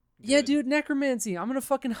Winterhold. Yeah, Good. dude, necromancy. I'm gonna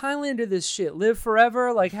fucking Highlander this shit. Live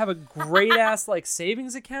forever, like have a great ass like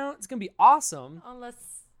savings account. It's gonna be awesome. Unless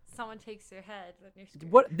someone takes your head when you're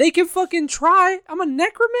screwed. What they can fucking try. I'm a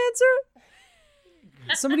necromancer.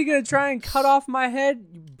 Somebody gonna try and cut off my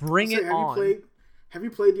head? Bring it on. Have you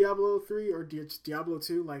played Diablo 3 or Diablo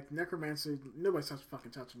 2? Like necromancer, nobody's fucking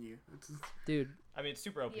touching you. Dude. I mean, it's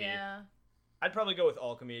super OP. Yeah. I'd probably go with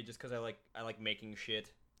alchemy just because I like making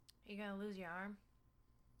shit. You gonna lose your arm?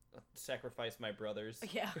 Sacrifice my brothers.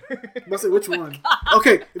 Yeah. Must say which one?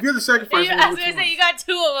 Okay, if you have to sacrifice I one, was which gonna one? say you got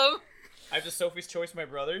two of them. I have the Sophie's Choice my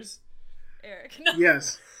brothers. Eric. No.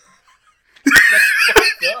 Yes. That's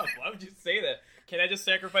fucked up. Why would you say that? Can I just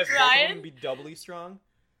sacrifice both of Ryan? them and be doubly strong?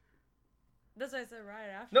 That's what I said right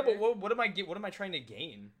after. No, but what am I what am I trying to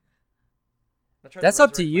gain? I'm not trying That's to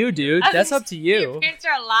up to resurrect you, my dude. I was That's gonna up to say, you. Your parents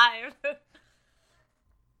are alive.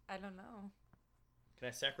 I don't know. Can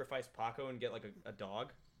I sacrifice Paco and get like a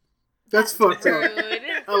dog? That's fucked up. Rude.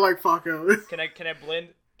 I like Paco. Can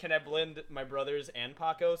I blend my brothers and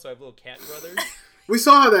Paco so I have little cat brothers? We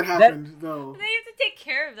saw how that happened, though. Then you have to take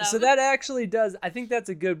care of them. So that actually does. I think that's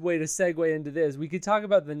a good way to segue into this. We could talk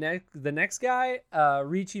about the next guy,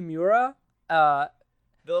 Richi Miura. The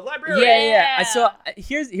librarian. Yeah. Yeah. So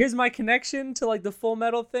here's my connection to like the Full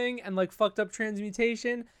Metal thing and like fucked up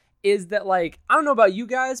transmutation is that like I don't know about you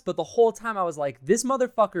guys, but the whole time I was like, this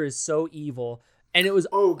motherfucker is so evil, and it was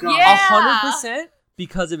Oh god. Yeah. 100%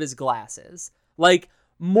 because of his glasses. Like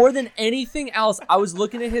more than anything else, I was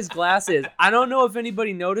looking at his glasses. I don't know if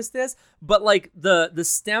anybody noticed this, but like the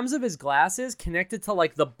stems of his glasses connected to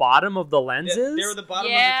like the bottom of the lenses. They were the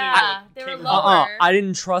bottom Yeah, of the they thing. were That lower. came I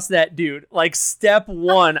didn't trust that dude. Like step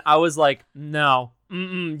one, I was like, no,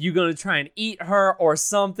 you gonna try and eat her or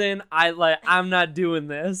something? I'm not doing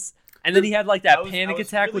this. And then he had like that I was panic really,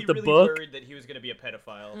 attack with the really book. worried that he was gonna be a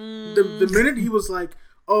pedophile. The minute he was like,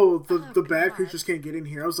 "Oh, the bad God. creatures can't get in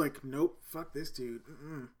here," I was like, "Nope, fuck this dude."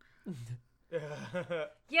 Yeah,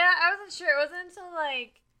 I wasn't sure. It wasn't until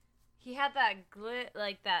like he had that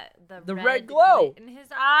like the red glow glit in his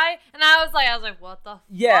eye, and I was like, what the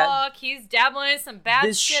Yeah. fuck? He's dabbling in some bad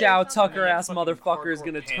This shit. Shao or something. Tucker ass Fucking motherfucker is hardcore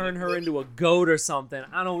gonna panic turn her glitch. into a goat or something.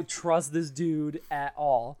 I don't trust this dude at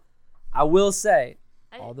all. I will say,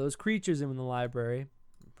 all those creatures in the library,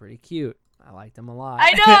 pretty cute. I liked them a lot.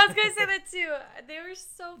 I know. I was gonna say that too. They were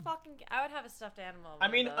so fucking. I would have a stuffed animal. I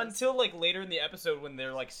mean, of those. until like later in the episode when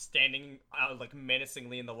they're like standing out like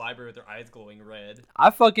menacingly in the library with their eyes glowing red. I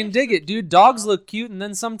fucking dig it, dude. Dogs look cute, and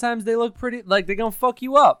then sometimes they look pretty. Like they're gonna fuck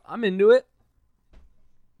you up. I'm into it.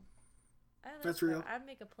 I like That's that. real. I'd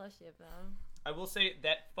make a plushie of them. I will say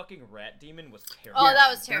that fucking rat demon was terrible. Oh, Yeah, that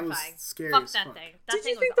was that was terrifying. scary Fuck as that fuck. thing. That Did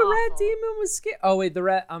thing you think was the rat awful. demon was scary? Oh wait, the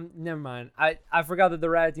rat. Never mind. I forgot that the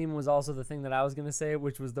rat demon was also the thing that I was gonna say,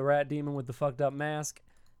 which was the rat demon with the fucked up mask.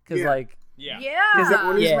 Because Yeah. like, Yeah. Is that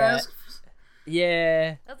one of his Yeah. masks?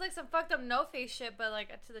 yeah, That's like some fucked up no face shit, but like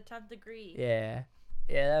to the 10th degree. yeah,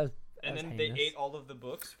 that was. And that was then heinous. they ate all of the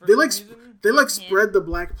books for They some like reason. they like Yeah. spread the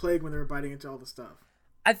Black Plague when they were biting into all the stuff.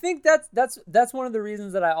 I think that's one of the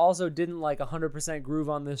reasons that I also didn't like 100% groove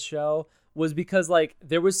on this show was because like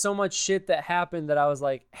there was so much shit that happened that I was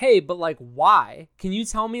like, hey, but like why? Can you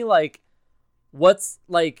tell me like what's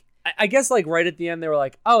like? I guess like right at the end they were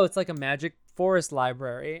like, oh, it's like a magic forest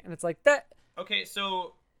library, and it's like that. Okay,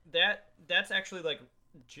 so that's actually like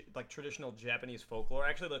traditional Japanese folklore. I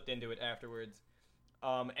actually looked into it afterwards,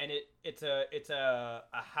 and it's a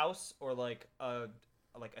house or like a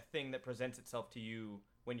thing that presents itself to you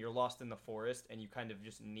when you're lost in the forest and you kind of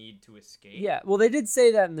just need to escape. Yeah, well they did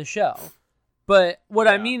say that in the show, but what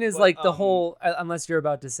I Yeah, mean is but, like the whole unless you're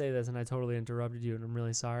about to say this and I totally interrupted you and I'm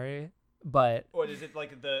really sorry, but What is it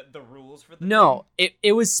like the rules for the no, thing?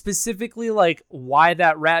 it was specifically like why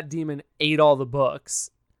that rat demon ate all the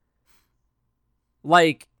books.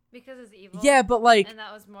 Like, Because it's evil. yeah, but like, And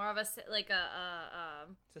that was more of a like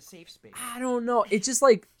It's a safe space. I don't know. It just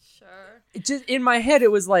like, sure. it just in my head,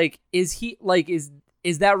 it was like, is he like, is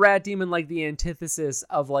that rat demon like the antithesis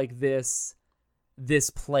of like this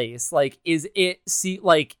place? Like, is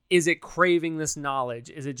it craving this knowledge?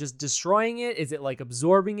 Is it just destroying it? Is it like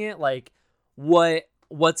absorbing it? Like,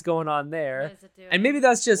 what's going on there? What is it doing? And maybe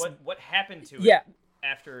that's just What happened to yeah. it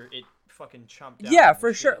after it fucking chomped down? Yeah, on the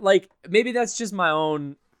for sure. shit? Like maybe that's just my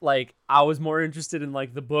own like I was more interested in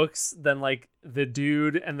like the books than like the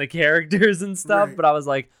dude and the characters and stuff, Right. but I was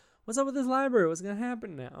like, what's up with this library? What's going to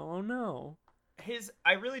happen now? Oh no.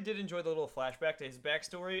 I really did enjoy the little flashback to his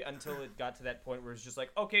backstory until it got to that point where it's just like,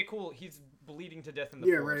 okay, cool, he's bleeding to death in the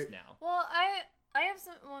Yeah, forest right. now. Well, I have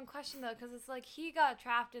one question though, because it's like he got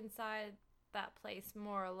trapped inside that place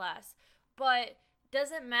more or less, but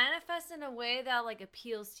does it manifest in a way that like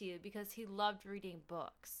appeals to you because he loved reading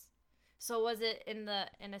books? So was it in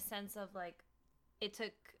a sense of like it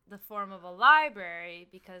took the form of a library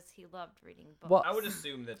because he loved reading books? Well, I would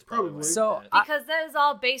assume that's Probably. probably So, that. because that is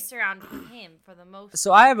all based around him for the most.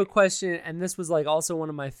 So I have a question, and this was like also one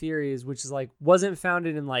of my theories, which is like wasn't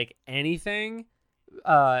founded in like anything.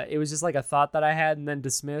 It was just like a thought that I had and then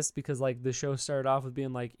dismissed because like the show started off with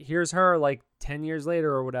being like, here's her like 10 years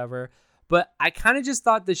later or whatever. But I kind of just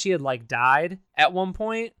thought that she had like died at one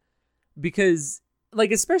point because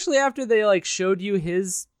like, especially after they like showed you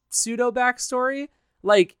his pseudo backstory,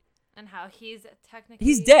 like And how he's technically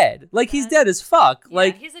he's dead. Like he's dead as fuck. Yeah,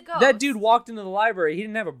 Like he's a ghost. that dude walked into the library. He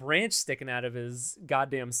didn't have a branch sticking out of his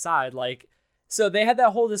goddamn side. Like, so they had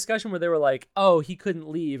that whole discussion where they were like, oh, he couldn't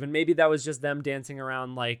leave. And maybe that was just them dancing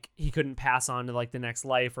around like he couldn't pass on to like the next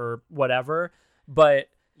life or whatever. But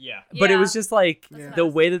Yeah. it was Yeah. just like That's what I the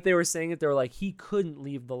was way that thinking. they were saying it, they were like, he couldn't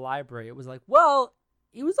leave the library. It was like, well,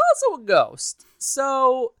 he was also a ghost.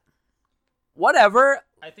 So whatever.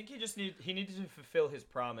 I think he needed to fulfill his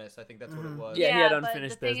promise. I think that's what it was. Yeah, he had but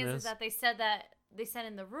unfinished the thing business. is that they said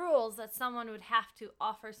in the rules that someone would have to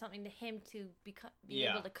offer something to him to be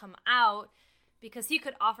Yeah. able to come out, because he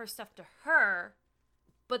could offer stuff to her,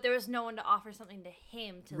 but there was no one to offer something to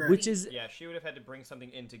him to Right. Which leave. is Yeah, she would have had to bring something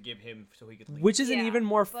in to give him so he could leave. Which is an Yeah, even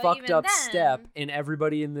more but fucked even up then- step in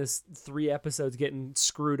everybody in this 3 episodes getting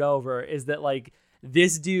screwed over is that like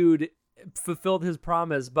this dude fulfilled his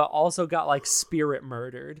promise but also got like spirit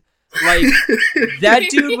murdered. Like that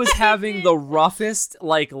dude was having the roughest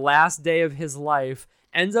like last day of his life,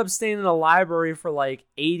 ends up staying in a library for like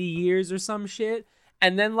 80 years or some shit,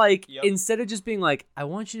 and then like Yep. instead of just being like, I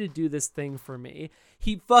want you to do this thing for me,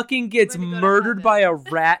 he fucking gets Ready to go to murdered heaven. by a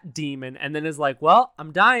rat demon and then is like, well,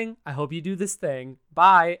 I'm dying, I hope you do this thing,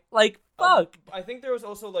 bye. Like fuck. I think there's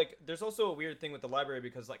also a weird thing with the library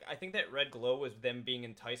because like I think that red glow was them being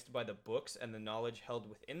enticed by the books and the knowledge held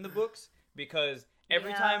within the books, because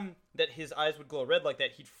every Yeah. time that his eyes would glow red like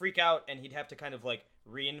that, he'd freak out and he'd have to kind of like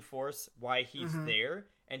reinforce why he's there,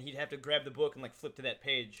 and he'd have to grab the book and like flip to that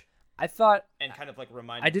page I thought and kind of like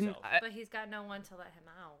remind I didn't himself. But he's got no one to let him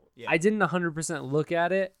out. Yeah. I didn't 100% look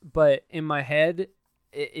at it, but in my head,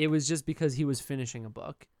 it was just because he was finishing a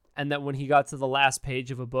book. And that when he got to the last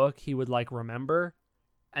page of a book, he would like remember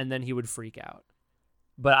and then he would freak out.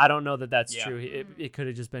 But I don't know that that's Yeah. true. It could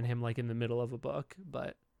have just been him like in the middle of a book,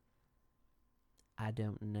 but I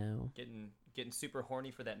don't know. Getting super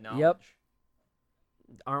horny for that knowledge. Yep.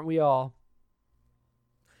 Aren't we all?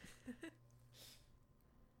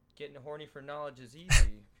 getting horny for knowledge is easy if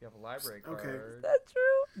you have a library card. Okay. Is that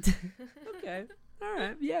true? Okay. All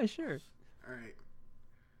right. Yeah, sure. All right.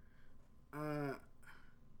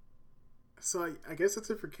 So I guess that's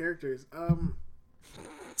it for characters.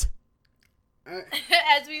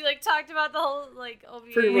 As we like talked about the whole like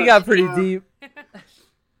OVA. Pretty We much. got pretty deep.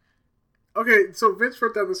 Okay, so Vince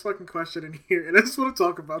wrote down this fucking question in here, and I just want to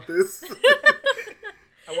talk about this.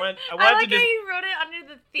 I wanted I to like how you wrote it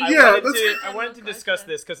under the theme. I wanted to discuss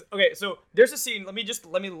this because okay, so there's a scene. Let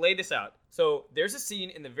me lay this out. So there's a scene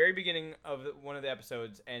in the very beginning of one of the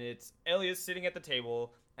episodes, and it's Elias sitting at the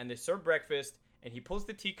table, and they serve breakfast, and he pulls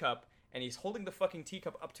the teacup, and he's holding the fucking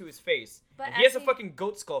teacup up to his face, But and he has as a fucking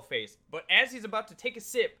goat skull face. But as he's about to take a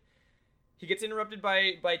sip, he gets interrupted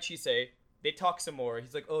by Chisei. They talk some more.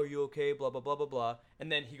 He's like, "Oh, you okay?" Blah blah blah blah blah.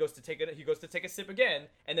 And then he goes to take a sip again.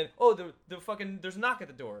 And then there's a knock at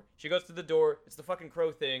the door. She goes to the door. It's the fucking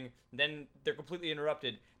crow thing. Then they're completely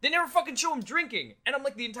interrupted. They never fucking show him drinking. And I'm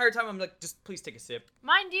like the entire time I'm like, just please take a sip.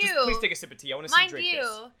 Mind you, Just please take a sip of tea. I want to see you drink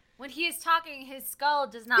this. when he is talking, his skull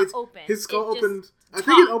does not open. His skull It just opens. I think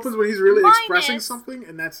it talks. opens when he's really expressing Minus- something,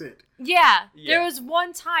 and that's it. Yeah, Yeah. there was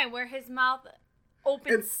one time where his mouth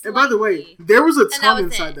opened And by the way, slightly. there was a that tongue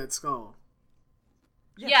was inside it. that skull.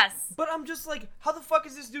 Yeah, Yes. But I'm just like, how the fuck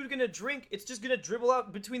is this dude gonna drink? It's just gonna dribble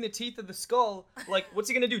out between the teeth of the skull. Like, what's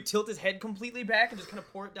he gonna do? Tilt his head completely back and just kind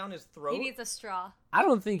of pour it down his throat? He needs a straw. I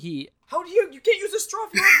don't think he. How do you can't use a straw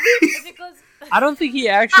for your lips? If it goes... I don't think he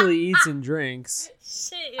actually eats and drinks.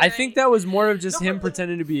 Shit, I think that was more of just No, him but-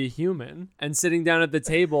 pretending to be a human and sitting down at the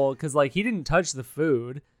table because, like, he didn't touch the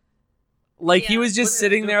food. Like, he Yeah. was just But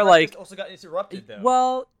sitting the there, breakfast like, also got interrupted though.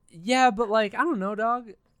 well, yeah, but, like, I don't know,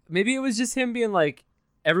 dog. Maybe it was just him being like,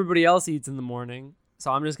 everybody else eats in the morning,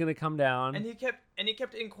 so I'm just gonna come down. and he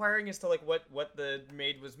kept inquiring as to like what the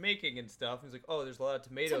maid was making and stuff. He's like, oh, there's a lot of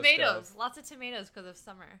tomato tomatoes. stuff. Lots of tomatoes because of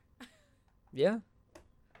summer. Yeah.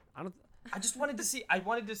 I don't. I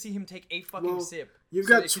wanted to see him take a fucking Well, sip. You've So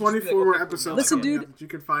got it could just be like, 24 more okay, episodes. Listen, coming dude. up that you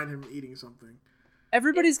can find him eating something.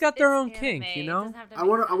 Everybody's got their own kink, you know. I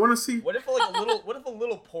want to see. What if a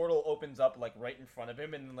little portal opens up like right in front of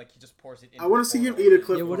him and then like he just pours it in? I want to see him eat a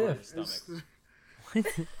clip. Yeah, what bar. if? Stomach.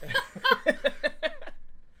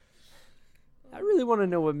 I really want to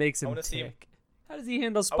know what makes I him wanna see him- tick. How does he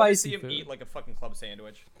handle I want to see spicy him food? eat like a fucking club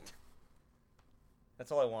sandwich.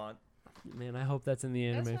 That's all I want. Man, I hope that's in the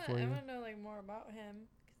anime for I you. want to know like more about him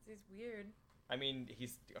because he's weird. I mean,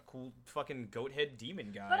 he's a cool fucking goat head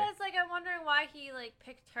demon guy. But it's like I'm wondering why he like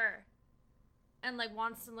picked her, and like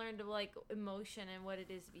wants to learn to like emotion and what it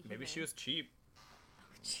is to be human. Maybe she was cheap.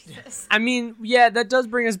 Jesus. I mean, yeah, that does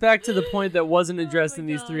bring us back to the point that wasn't addressed my in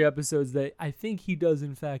these God. 3 episodes that I think he does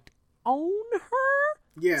in fact own her.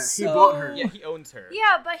 Yeah, he So- bought her. Yeah, he owns her.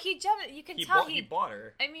 Yeah, but you can tell He bought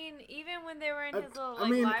her. I mean, even when they were in I- his little I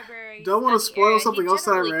like mean, library. Do I want to study spoil area, something he else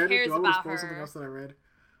that I generally read? cares Do I want to about spoil her. something else that I read?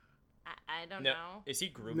 I don't No, know. is he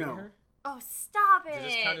grooming No. her? Oh, stop Does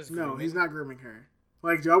this count it! as No, grooming? he's not grooming her.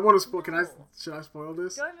 Like, do I want to spoil? Can I? No. Should I spoil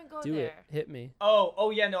this? Don't even go Do there. it. Hit me. Oh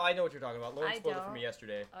yeah, no, I know what you're talking about. Lauren I spoiled it for don't. me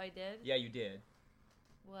yesterday. Oh, I did. Yeah, you did.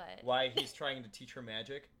 What? Why he's trying to teach her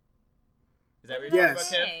magic? Is that what What you're Yes.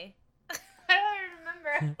 talking about, Kev? Hey. I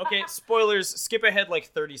don't remember. Okay, spoilers. Skip ahead like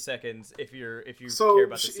 30 seconds if you care So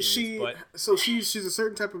about the series. But she's a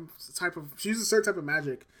certain type of she uses a certain type of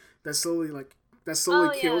magic that slowly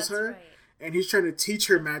Oh, yeah, kills that's her, right. and he's trying to teach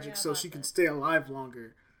her magic forgot so about she can that. stay alive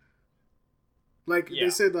longer. Like Yeah.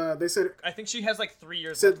 they said I think she has like 3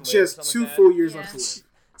 years left to she live. has or something 2 like that. full years Yeah. left to live.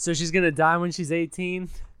 So she's gonna die when she's 18.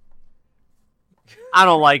 I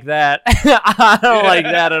don't like that. I don't like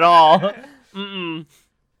that at all. Mm-mm.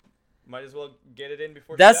 Might as well get it in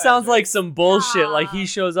before. That she dies, sounds right? like some bullshit. Like he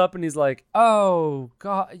Stop. shows up and he's like, "Oh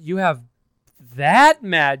God, you have that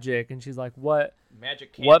magic," and she's like, "What?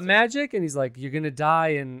 magic. What cancer. magic?" And he's like, "You're gonna die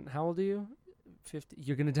in how old are you? 50.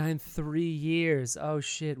 You're gonna die in 3 years. Oh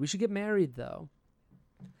shit. We should get married though."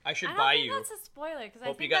 I should I don't buy think you. that's a spoiler because I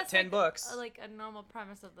Hope think you got that's 10 like bucks. like a normal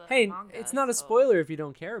premise of the Hey, manga, it's not a so- spoiler if you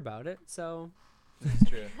don't care about it. So, That's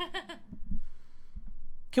true.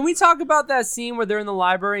 can we talk about that scene where they're in the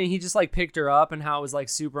library and he just like picked her up and how it was like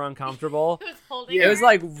super uncomfortable? He was holding Yeah. It was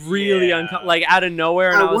like really Yeah. like out of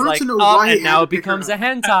nowhere, and I I was wanted like, to know "Oh!" why he And had now to it pick her becomes a up.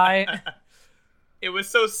 hentai. It was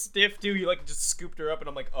so stiff, dude. He like just scooped her up, and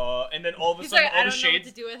I'm like, and then all of a He's sudden, like, all I the don't know what shades,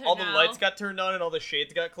 to do with her all the now. lights got turned on, and all the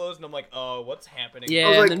shades got closed, and I'm like, what's happening? Yeah, I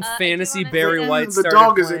was like, and then I do Fantasy wanna Barry see White The started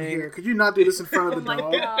dog is in playing. here. Could you not do this in front Oh of the my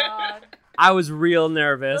dog? god! I was real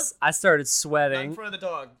nervous. Those- I started Not in sweating. front of the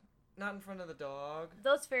dog. Not in front of the dog.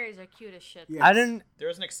 Those fairies are cute as shit. Yeah. I didn't. There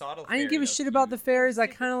was an exotic. I didn't give a shit about the fairies. I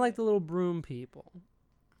kind of like the little broom people.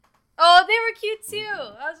 Oh, they were cute too.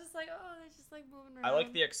 I was just like, oh, they're just just like moving around. I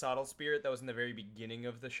like the Exodal spirit that was in the very beginning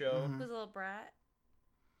of the show. Mhm. Who's a little brat?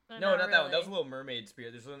 Or No, not that one. That was a really? little mermaid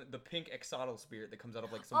spirit. There's the pink Exodal spirit that comes out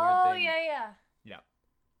of like some Oh weird thing. yeah. Yeah.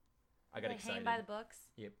 I got Like excited. hanging by the books.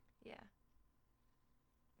 Yep. Yeah.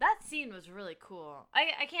 That scene was really cool.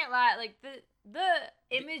 I can't lie. Like the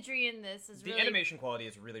imagery in this is The really. animation quality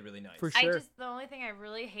is really, really nice. For sure. The only thing I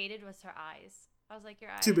really hated was her eyes. I was like, your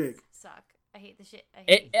eyes Too big. suck. I hate the shit.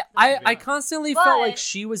 I I constantly felt like But-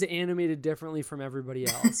 she was animated differently from everybody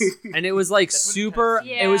else, and it was like That's what it super.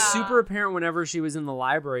 kinda It was seemed. super Yeah. apparent whenever she was in the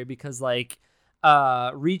library because like,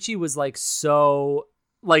 Ricci was like so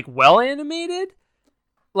like well animated,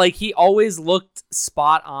 like he always looked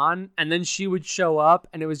spot on, and then she would show up,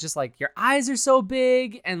 and it was just like your eyes are so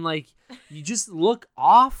big, and like you just look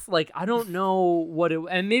off. Like I don't know what it,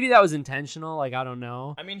 and maybe that was intentional. Like I don't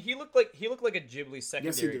know. I mean, he looked like a Ghibli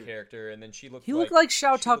secondary did. character, and then she looked. He looked like Shao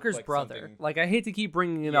she looked Tucker's like brother. something- Like I hate to keep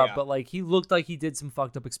bringing it up, Yeah. but like he looked like he did some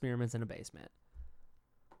fucked up experiments in a basement.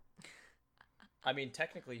 I mean,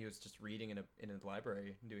 technically, he was just reading in a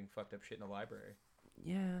library, doing fucked up shit in a library.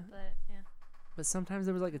 Yeah, But yeah. but sometimes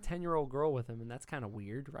there was like a 10-year-old girl with him, and that's kind of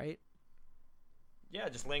weird, right? Yeah,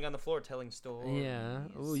 just laying on the floor telling stories. Yeah.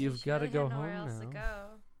 Oh, She you've got to really go had nowhere home else to now.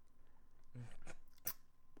 go.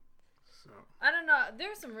 So I don't know.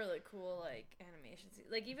 There's some really cool like animations,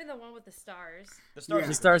 like even the one with the stars. The stars. Yeah.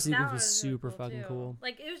 The are star That sequence one was really super fucking too. cool.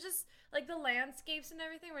 Like it was just like the landscapes and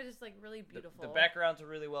everything were just like really The, beautiful. the backgrounds are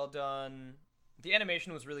really well done. The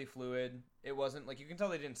animation was really fluid. It wasn't like you can tell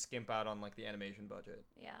they didn't skimp out on like the animation budget.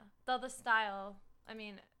 Yeah. Though the style, I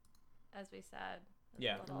mean, as we said. was a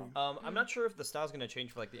Yeah. little- I'm not sure if the style's gonna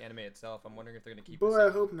change for like the anime itself. I'm wondering if they're gonna keep. Boy, the I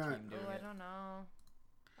same hope not. team doing Oh, I it. don't know.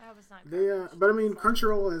 I hope it's not. they, garbage. but I mean, So-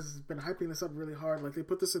 Crunchyroll has been hyping this up really hard. Like they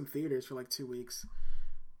put this in theaters for like 2 weeks.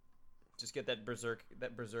 Just get that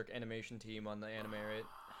Berserk animation team on the anime, right?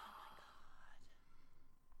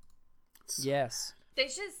 Yes. They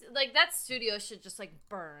should like that studio should just like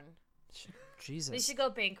burn. They Jesus. should go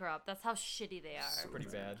bankrupt. That's how shitty they It's are. pretty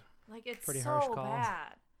bad. Like it's Pretty so harsh call.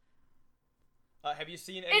 bad. Have you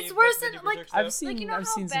seen any? It's of, worse the than, new like, Berserk stuff? I've seen you know I've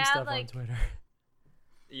how seen some bad, stuff like- on Twitter.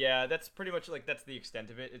 Yeah, that's pretty much like that's the extent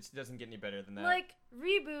of it. It doesn't get any better than that. Like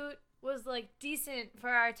Reboot was like decent for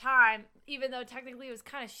our time, even though technically it was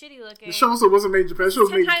kind of shitty looking. The show also wasn't made in Japan. The show was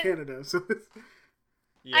made in Sometimes- Canada. So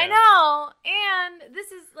yeah. I know, and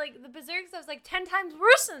this is like the Berserk stuff's like 10 times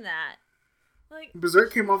worse than that. Like,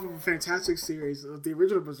 Berserk came off of a fantastic series, the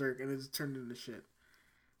original Berserk, and it just turned into shit.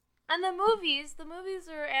 and the movies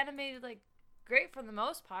are animated like great for the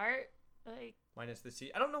most part. Like, Minus the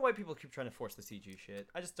C. I don't know why people keep trying to force the CG shit.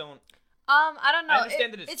 I just don't. I don't know. I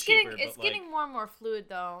understand that it's cheaper, getting but, getting more and more fluid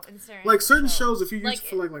though in certain Like certain shows, if you use Like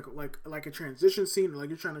for like a transition scene, like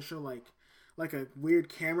you're trying to show like a weird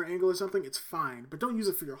camera angle or something, it's fine. But don't use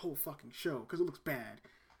it for your whole fucking show because it looks bad.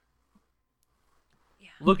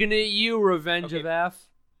 Looking at you, Revenge Okay. of F,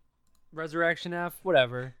 Resurrection F,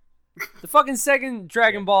 whatever. The fucking second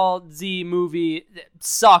Dragon Ball Z movie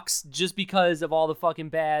sucks just because of all the fucking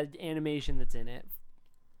bad animation that's in it.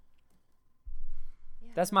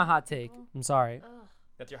 Yeah, That's my hot take. people- I'm sorry. Ugh.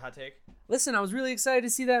 That's your hot take. Listen, I was really excited to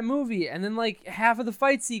see that movie, and then like half of the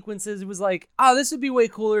fight sequences, it was like, oh, this would be way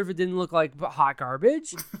cooler if it didn't look like hot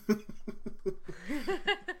garbage.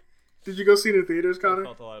 Did you go see it in theaters, I Connor?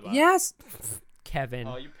 felt a lot about. Yes, Kevin.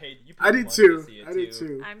 Oh, you paid. I did money too. To see it I did too.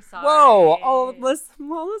 too. I'm sorry. Whoa! Oh, let's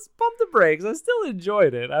pump the brakes. I still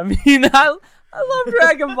enjoyed it. I mean, I love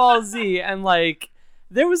Dragon Ball Z, and like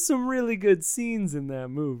there was some really good scenes in that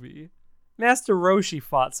movie. Master Roshi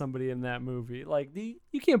fought somebody in that movie. Like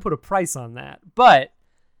you can't put a price on that, but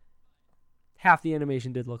half the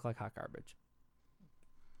animation did look like hot garbage.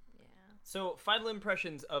 Yeah. So, final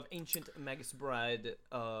impressions of Ancient Magus Bride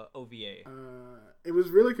OVA. It was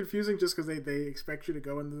really confusing just because they expect you to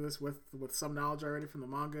go into this with some knowledge already from the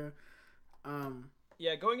manga.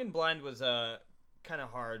 Yeah, going in blind was kind of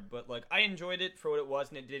hard, but like I enjoyed it for what it was,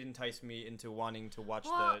 and it did entice me into wanting to watch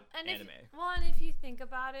the anime. And if you think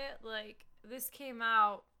about it, like this came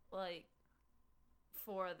out like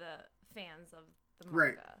for the fans of the manga.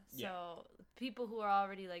 Right. So Yeah. people who are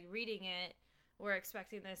already like reading it were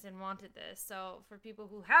expecting this and wanted this. So for people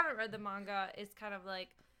who haven't read the manga, it's kind of like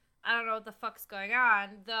I don't know what the fuck's going on,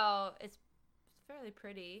 though it's fairly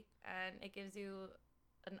pretty and it gives you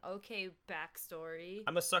an okay backstory.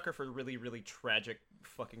 I'm a sucker for really, really tragic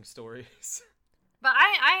fucking stories. But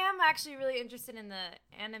I am actually really interested in the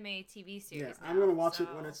anime TV series. Yeah, now, I'm gonna watch it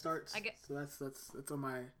so when it starts. I get, So that's on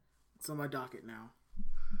my docket now.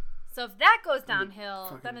 So if that goes downhill,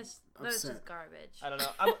 then fucking it's upset. just garbage. I don't know.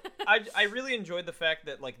 I really enjoyed the fact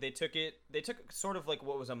that like they took sort of like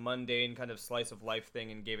what was a mundane kind of slice of life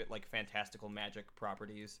thing and gave it like fantastical magic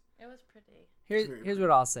properties. It was pretty. Here's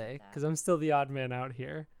what I'll say, because I'm still the odd man out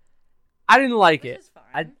here. I didn't like Which it. is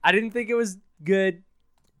fine. I didn't think it was good.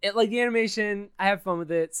 It like the animation, I have fun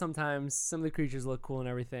with it sometimes. Some of the creatures look cool and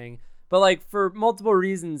everything. But like for multiple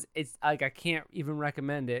reasons, it's like I can't even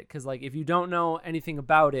recommend it because like if you don't know anything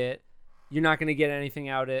about it, you're not gonna get anything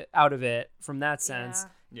out of it from that sense.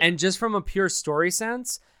 Yeah. And just from a pure story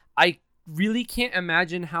sense, I really can't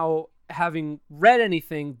imagine how having read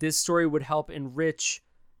anything, this story would help enrich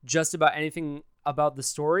just about anything about the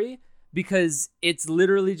story because it's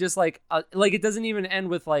literally just like it doesn't even end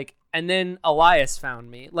with like and then Elias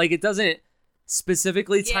found me. Like it doesn't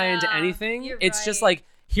specifically tie into Yeah, anything. you're It's just right. like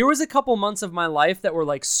here was a couple months of my life that were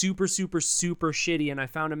like super, super, super shitty, and I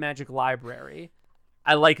found a magic library.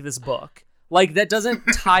 I like this book. Like that doesn't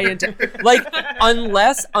tie into like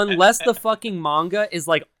unless the fucking manga is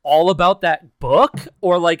like all about that book,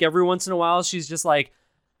 or like every once in a while she's just like,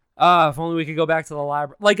 if only we could go back to the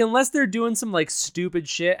library. Like unless they're doing some like stupid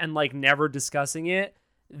shit and like never discussing it,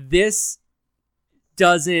 this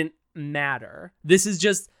doesn't matter. This is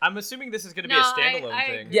just I'm assuming this is going to be No, a standalone I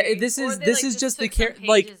thing. agree. yeah. This Or is they, this like, is just the took some care.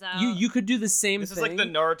 Like pages you out. could do the same This thing. is like the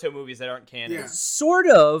Naruto movies that aren't canon. Yeah. Sort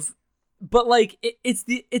of, but like it's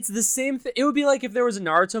the same thing. It would be like if there was a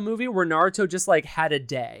Naruto movie where Naruto just like had a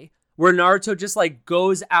day, where Naruto just like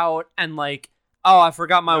goes out and like, oh, I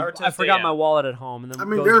forgot Naruto's day my out. wallet at home, and then I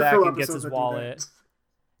mean, there goes are back filler and gets episodes his that do wallet. that.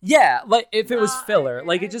 Yeah, like if it was No, I filler, agree-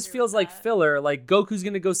 like I it just agree feels with like that. filler. Like Goku's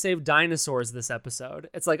gonna go save dinosaurs this episode.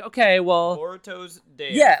 It's like okay, well, Boruto's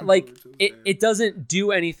day. yeah, like Boruto's it, bad. it doesn't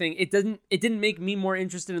do anything. It didn't make me more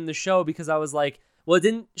interested in the show because I was like, well, it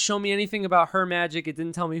didn't show me anything about her magic. It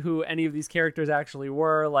didn't tell me who any of these characters actually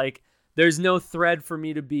were. Like there's no thread for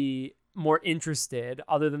me to be more interested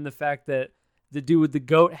other than the fact that the dude with the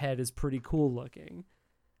goat head is pretty cool looking.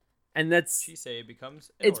 And that's Shisei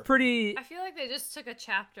becomes an it's orphan. pretty I feel like they just took a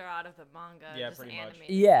chapter out of the manga Yeah, and just pretty much.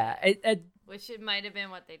 animated yeah, it, which it might have been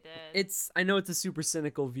what they did. it's I know it's a super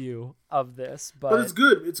cynical view of this, But it's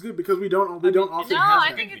good. It's good because we don't often no, have I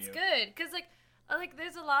that. think it's good because like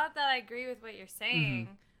there's a lot that I agree with what you're saying.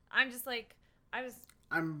 I'm just like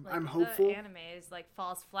I'm like, hopeful. The anime is like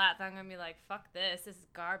falls flat, then I'm gonna be like, fuck this is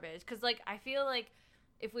garbage. Because like I feel like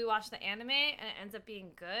if we watch the anime and it ends up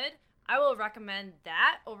being good, I will recommend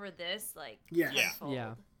that over this. Like Yeah. Yeah. tenfold.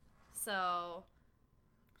 Yeah. So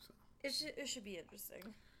it should be interesting.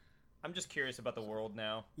 I'm just curious about the world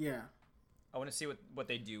now. Yeah. I want to see what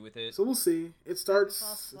they do with it. So we'll see. It starts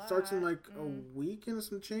False in flag. like a week and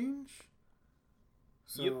some change.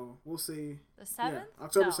 So Yep. we'll see. The 7th? Yeah,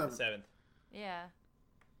 October No. 7th. 7th. Yeah.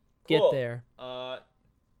 get Cool. there.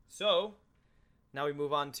 So now we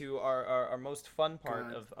move on to our most fun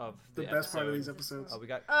part God. of The the best part of episode. these episodes. We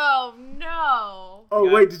got Oh no. Oh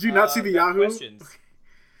got, wait, did you not see the got Yahoo? questions?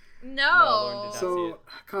 No. Lauren did not. see So it.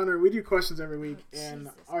 Connor, we do questions every week, and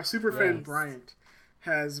Jesus our super fan Christ. Bryant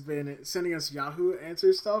has been sending us Yahoo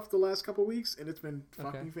answer stuff the last couple weeks, and it's been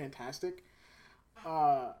fucking fantastic.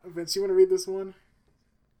 Vince, you want to read this one?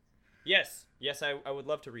 Yes, I would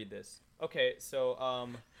love to read this. Okay, so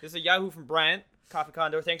this is a Yahoo from Bryant Coffee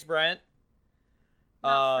Condor. Thanks, Bryant.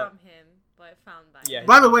 Not from him, but found by yeah. him.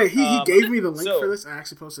 By the way, he Um, gave me the link so- for this. I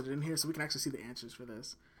actually posted it in here, so we can actually see the answers for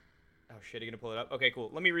this. Oh shit, are you gonna pull it up? Okay, cool.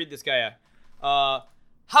 Let me read this guy out.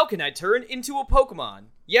 How can I turn into a Pokemon?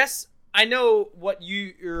 Yes, I know what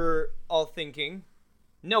you're all thinking.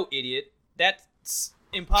 No, idiot. That's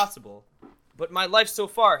impossible. But my life so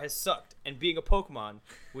far has sucked, and being a Pokemon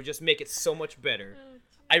would just make it so much better.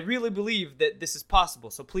 I really believe that this is possible,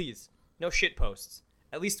 so please, no shit posts.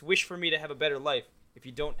 At least wish for me to have a better life if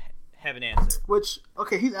you don't have an answer. Which,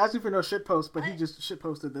 okay, he's asking for no shit post, but he just shit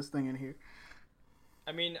posted this thing in here.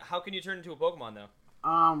 I mean, how can you turn into a Pokemon, though?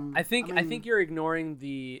 I think mean, you're ignoring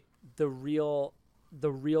the real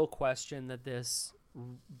question that this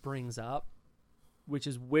brings up, which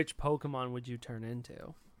is which Pokemon would you turn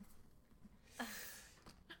into?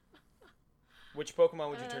 Which Pokemon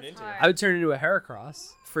would you Oh, turn that's into? hard. I would turn into a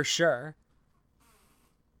Heracross for sure.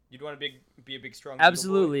 You'd want to be a big, strong beetle boy?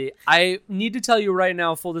 Absolutely. I need to tell you right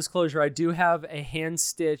now, full disclosure, I do have a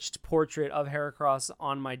hand-stitched portrait of Heracross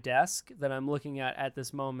on my desk that I'm looking at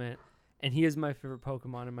this moment, and he is my favorite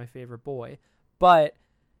Pokemon and my favorite boy. But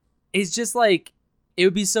it's just like, it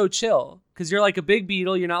would be so chill, because you're like a big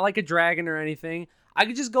beetle, you're not like a dragon or anything. I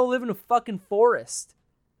could just go live in a fucking forest.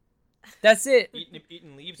 That's it.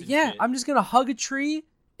 Eating leaves and Yeah, shit. I'm just gonna hug a tree.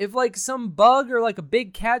 If like some bug or like a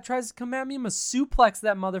big cat tries to come at me, I'm gonna suplex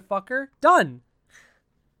that motherfucker. Done.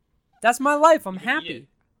 That's my life. I'm You could eat happy. it.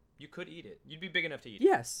 You could eat it. You'd be big enough to eat.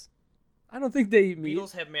 Yes. I don't think they eat meat.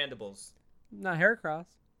 Beetles have mandibles. Not Heracross.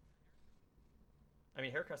 I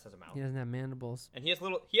mean, Heracross has a mouth, He doesn't have mandibles. and he has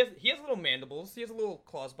little mandibles. He has little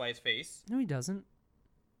claws by his face. No, he doesn't.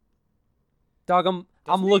 Dog, I'm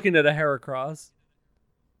Doesn't he? looking at a Heracross.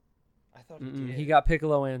 I thought he Mm-mm, did. he got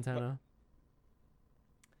Piccolo antenna.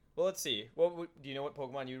 Well, let's see. Do you know what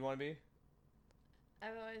Pokemon you'd want to be?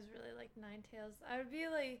 I've always really liked Ninetales. I would be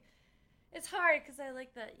like, it's hard because I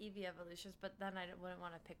like the Eevee evolutions, but then I wouldn't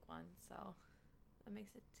want to pick one, so that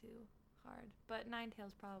makes it too hard. But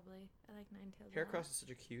Ninetales probably. I like Ninetales. Heracross is such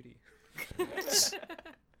a cutie.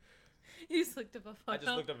 You just looked up a photo. I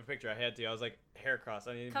just looked up a picture. I had to. I was like, Heracross.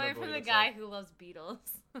 I didn't even Coming remember what from he the looks guy like. who loves beetles.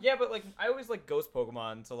 Yeah, but like I always like ghost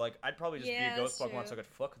Pokemon, so like I'd probably just Yeah, be a ghost that's Pokemon true. so I could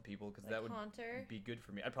fuck with people because Like that would Haunter, be good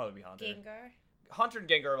for me. I'd probably be Haunter. Gengar. Haunter and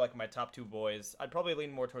Gengar are like my top two boys. I'd probably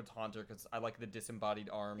lean more towards Haunter because I like the disembodied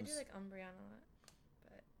I arms. do like Umbreon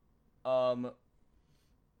a lot.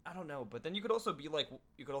 I don't know, but then you could also be like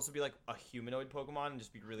a humanoid Pokemon and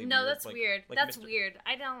just be really No, weird. that's like, weird. like That's Mr. weird.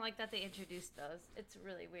 I don't like that they introduced those. It's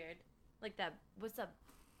really weird. Like that. What's that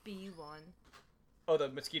bee one? Oh, the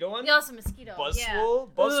mosquito one? Yeah, also mosquito. Buzzwole? Yeah.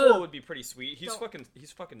 Buzzwole Ugh. would be pretty sweet. He's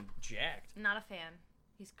fucking jacked. Not a fan.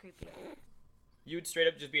 He's creepy. You would straight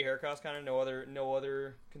up just be a Heracross kind of no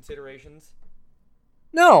other considerations.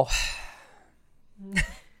 No.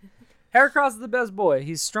 Heracross is the best boy.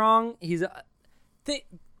 He's strong.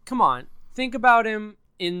 Come on. Think about him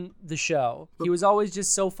in the show. He was always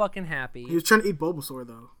just so fucking happy. He was trying to eat Bulbasaur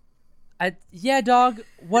though. Yeah, dog.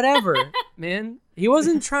 Whatever, man. He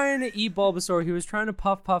wasn't trying to eat Bulbasaur. He was trying to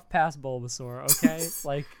puff past Bulbasaur. Okay,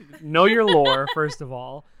 like know your lore first of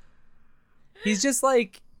all. He's just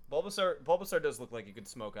like Bulbasaur does look like you could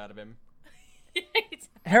smoke out of him.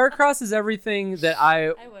 Heracross is everything that I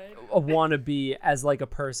I would. want to be as like a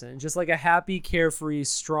person, just like a happy, carefree,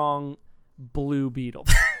 strong blue beetle.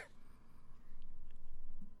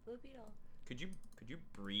 Blue Beetle. Could you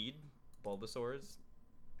breed Bulbasaurs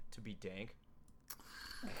to be dank?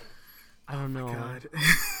 I don't know. God.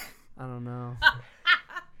 I don't know.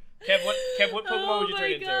 Kev, what Pokemon Oh would you my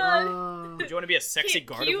turn into? God. Would you want to be a sexy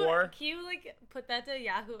Gardevoir? Can you like put that to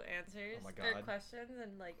Yahoo Answers Oh my or God. questions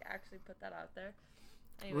and like actually put that out there?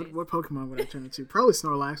 Anyways, What Pokemon would I turn into? Probably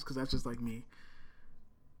Snorlax because that's just like me.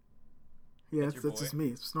 Yeah, That's that's, your that's just boy?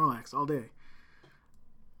 me. Snorlax all day.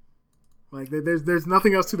 Like there's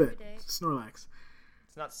nothing else to that. Every day. Snorlax.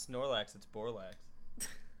 It's not Snorlax, it's Borlax.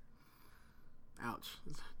 Ouch.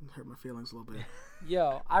 It hurt my feelings a little bit.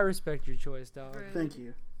 Yo, I respect your choice, dog. Rude. Thank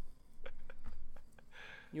you.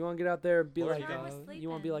 You want to get out there and be Lord, like I was you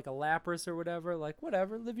want to be sleeping. like a Lapras or whatever? Like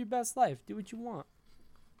whatever, live your best life. Do what you want.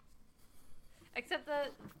 except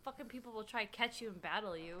that fucking people will try to catch you and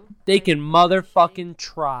battle you. They Like, can motherfucking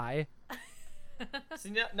try. See,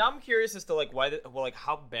 now I'm curious as to like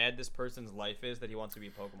how bad this person's life is that he wants to be a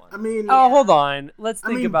Pokemon. I mean, Oh, hold on. Let's I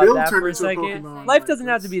think mean, about Bill that turned for a into a second. Pokemon, Life like, doesn't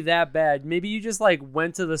have to that's- be that bad. Maybe you just like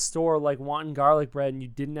went to the store like wanting garlic bread and you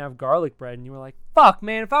didn't have garlic bread and you were like, "Fuck,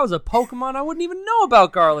 man! If I was a Pokemon, I wouldn't even know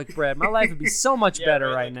about garlic bread. My life would be so much Yeah, better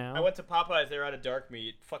right, right like, now." I went to Popeyes. They're out of dark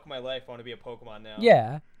meat. Fuck my life. I want to be a Pokemon now.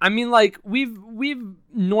 Yeah, I mean, like we've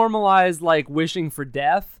normalized like wishing for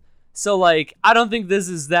death. So like, I don't think this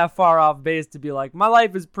is that far off base to be like, my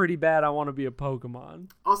life is pretty bad. I want to be a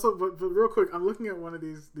Pokemon. Also, but real quick, I'm looking at one of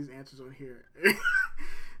these answers on here.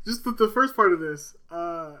 Just the first part of this.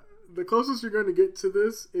 The closest you're going to get to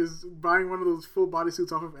this is buying one of those full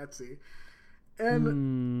bodysuits off of Etsy.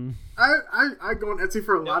 And I go on Etsy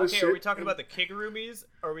for a Now, lot of okay, shit. are we talking about the Kigurumis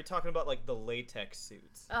or are we talking about like the latex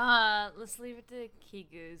suits? let's leave it to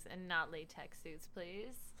Kigus and not latex suits,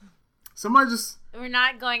 please. Somebody just... We're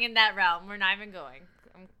not going in that realm. We're not even going.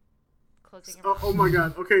 I'm closing it. Oh my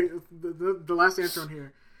god. Okay, the last answer on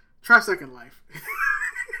here. Try Second Life.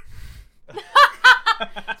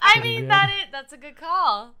 I mean, good. that's a good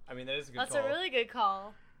call. I mean, that is a good That's call. a really good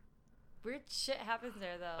call. Weird shit happens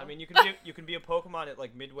there, though. I mean, you can be a Pokemon at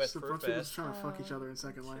like Midwest Just a Fur bunch of people just Fest. trying to fuck each other in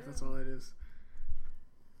Second Life. true. That's all it is.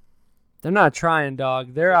 They're not trying,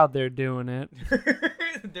 dog. They're out there doing it.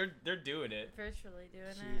 They're doing it. virtually doing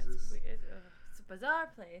it. Jesus. It's a bizarre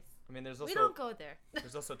place. I mean, there's We also don't go there.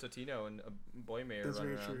 there's also Totino and a boy mayor That's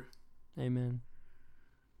running very around. true. Amen.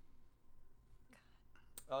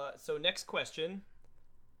 So next question.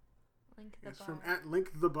 Link the It's bar. from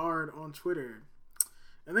 @LinkTheBard on Twitter.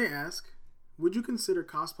 And they ask, would you consider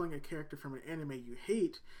cosplaying a character from an anime you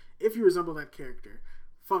hate if you resemble that character?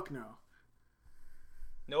 Fuck no.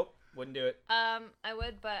 Nope, wouldn't do it. I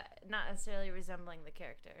would, but not necessarily resembling the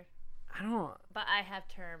character. I don't. But I have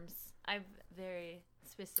terms. I'm very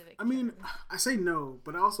specific. I mean, term. I say no,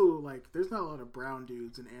 but also like, there's not a lot of brown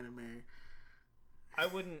dudes in anime. I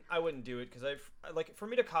wouldn't do it because like for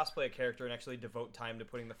me to cosplay a character and actually devote time to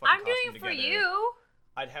putting the fucking I'm doing costume it for together, you.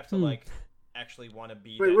 I'd have to like actually want to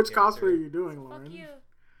be. Wait, that which character. cosplay are you doing, Lauren? Fuck you,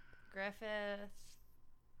 Griffith.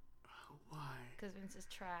 Why? Because Vince is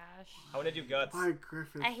trash. I want to do Guts. Why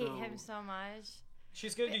Griffith? I hate though? him so much.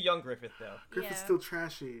 She's gonna do young Griffith though. Griffith's Yeah. still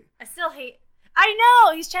trashy. I still hate. I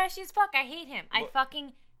know he's trashy as fuck. I hate him. I Lo-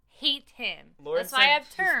 fucking hate him. Lauren That's why I said have she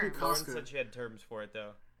should be terms. Lauren Casca. said she had terms for it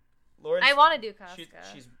though. Lauren, I want to do Casca.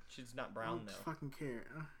 she's not I brown don't though. fucking care.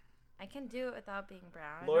 I can do it without being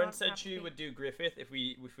brown. I Lauren don't said have to she be- would do Griffith if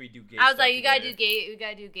we do gay. I was stuff like, you gotta together. do gay. You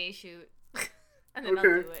gotta do gay shoot, and then I'll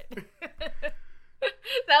Okay. do it.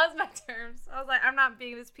 That was my terms. I was like, I'm not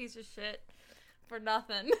being this piece of shit for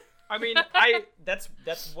nothing. I mean,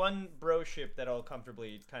 that's one broship that I'll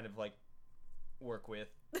comfortably kind of like work with.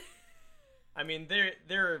 I mean,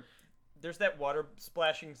 there's that water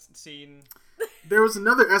splashing scene. There was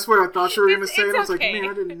another S word I thought you were gonna It's- say, and I was it's like, okay.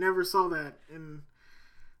 man, never saw that. And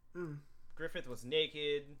Griffith was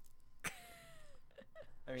naked.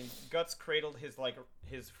 I mean, Guts cradled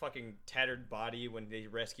his fucking tattered body when they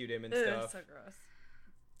rescued him and Ugh, stuff. so gross.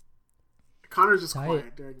 Connor's just Tight.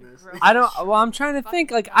 quiet during this. Gross. I don't. Well, I'm trying to Fucking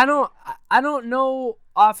think. Like, funny. I don't know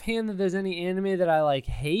offhand that there's any anime that I like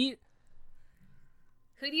hate.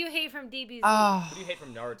 Who do you hate from DBZ? What do you hate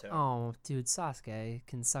from Naruto? Oh, dude, Sasuke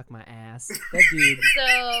can suck my ass. That dude.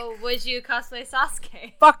 So, would you cosplay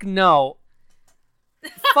Sasuke? Fuck no.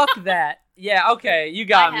 Fuck that. Yeah, okay, you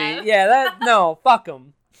got I me. have. Yeah, that no, fuck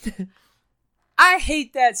him. I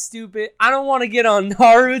hate that stupid. I don't want to get on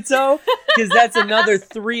Naruto because that's another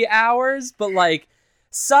 3 hours. But like,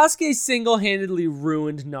 Sasuke single-handedly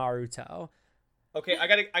ruined Naruto. Okay, I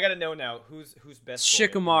gotta know now who's best. boy in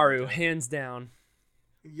Shikamaru, Naruto? hands down.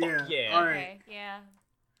 Yeah. yeah. All right. Okay, yeah.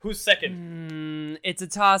 Who's second? It's a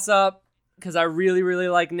toss-up because I really, really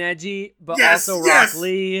like Neji, but Yes, also yes! Rock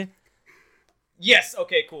Lee. Yes.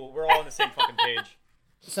 Okay. Cool. We're all on the same fucking page.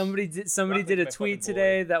 Somebody did Rock a Lee's my tweet fucking boy.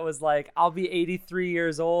 today that was like, I'll be 83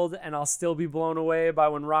 years old and I'll still be blown away by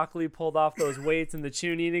when Rock Lee pulled off those weights in the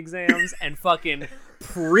tuning exams and fucking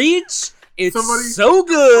preach. It's Somebody- so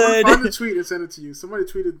good. Find the tweet and send it to you. Somebody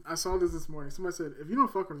tweeted. I saw this morning. Somebody said, "If you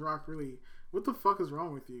don't fuck with Rock, really, what the fuck is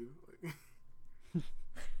wrong with you?"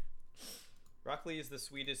 Rock Lee is the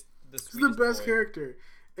sweetest. He's the best boy. character,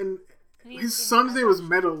 and He his needs to son's have name was that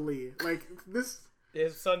Metal Lee. Like this,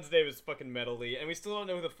 His son's name is fucking Metal Lee, and we still don't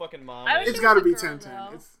know who the fucking mom I is. wish it's it got to was a be girl, 10-10.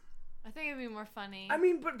 though. It's I think it'd be more funny. I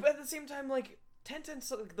mean, but at the same time, like Tenten's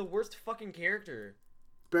like the worst fucking character.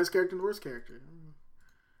 best character and worst character.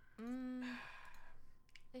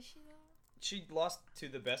 Is she though? She lost to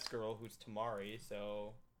the best girl, who's Tamari.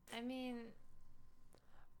 So I mean,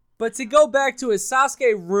 But to go back to it,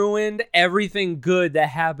 Sasuke ruined everything good that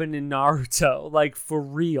happened in Naruto. Like, for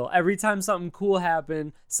real. Every time something cool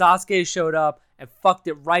happened, Sasuke showed up and fucked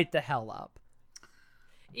it right the hell up.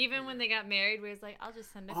 even when they got married, where he's like, "I'll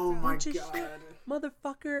just send a Oh girl." my Bunch of god. shit.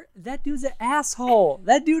 Motherfucker, that dude's an asshole.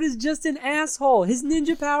 That dude is just an asshole. His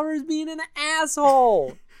ninja power is being an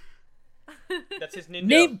asshole. that's his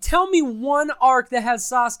ninja. Tell me one arc that has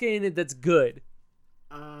Sasuke in it that's good.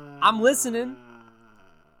 I'm listening.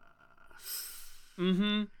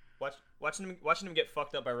 Mm-hmm. Watching him get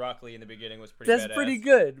fucked up by Rock Lee in the beginning was pretty. That's badass. pretty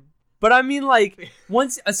good. But I mean, like,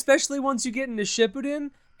 especially once you get into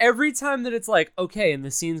Shippuden, every time that it's like, okay, and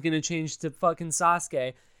the scene's gonna change to fucking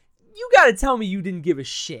Sasuke, you gotta tell me you didn't give a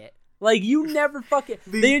shit. Like, you never fucking...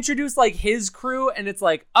 They introduced, like, his crew, and it's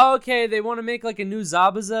like, oh, okay, they want to make, like, a new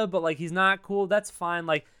Zabuza, but, like, he's not cool. That's fine.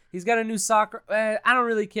 Like, he's got a new soccer... I don't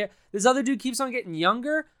really care. This other dude keeps on getting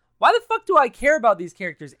younger. Why the fuck do I care about these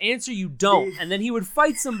characters? Answer, you don't. And then he would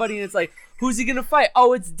fight somebody, and it's like, who's he gonna fight?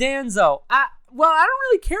 Oh, it's Danzo. Well, I don't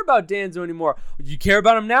really care about Danzo anymore. You care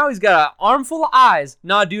about him now? He's got an armful of eyes.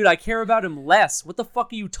 Nah, dude, I care about him less. What the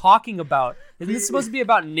fuck are you talking about? Isn't this supposed to be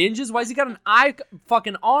about ninjas? Why has he got an eye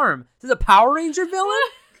fucking arm? Is this a Power Ranger villain?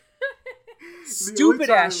 Stupid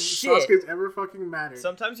ass shit. Sasuke's ever fucking mattered.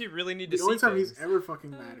 Sometimes you really need to The only see time things. he's ever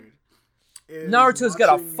fucking mattered. is Naruto's got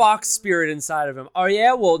a watching- fox spirit inside of him. Oh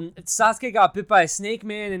yeah, well Sasuke got bit by a snake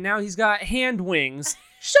man and now he's got hand wings.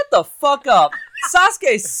 Shut the fuck up.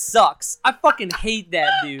 Sasuke sucks. I fucking hate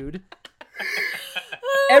that dude.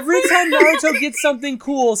 Every time Naruto gets something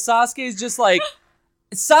cool, Sasuke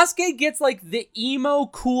gets like the emo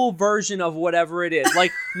cool version of whatever it is.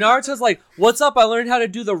 Like Naruto's like, "What's up? I learned how to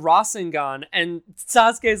do the Rasengan." And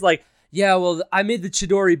Sasuke's like, "Yeah, well, I made the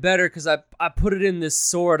Chidori better cuz I put it in this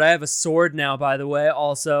sword. I have a sword now, by the way,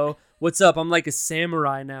 also. What's up? I'm like a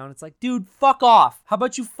samurai now." And it's like, "Dude, fuck off. How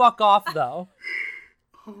about you fuck off though?"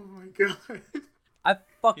 Oh my god. I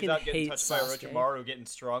fucking He's not getting hate touched by Sasuke. Orochimaru, getting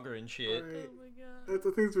stronger and shit. Alright. Oh my god. That's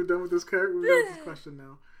the things we're done with this character. We're done with this question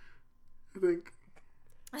now. I think.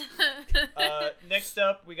 Next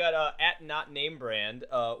up, we got at not name brand.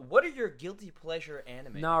 What are your guilty pleasure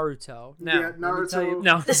anime? Naruto. Now, Yeah, let me Naruto. tell you-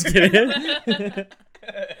 No, just kidding. Shit,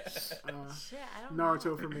 I don't know.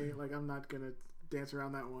 Naruto for me. Like, I'm not gonna dance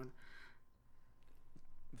around that one.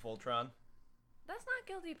 Voltron. That's not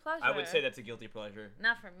guilty pleasure. I would say that's a guilty pleasure.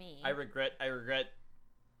 Not for me. I regret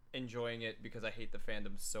enjoying it because I hate the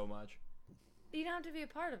fandom so much. You don't have to be a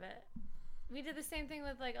part of it. We did the same thing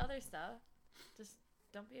with like other stuff. Just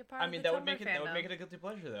don't be a part. I of mean, the that would Tumblr make it fandom. a guilty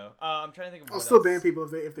pleasure though. I'm trying to think of. I'll what still else. ban people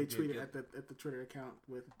if they would be tweet it good. at the Twitter account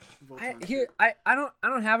with Voltron. I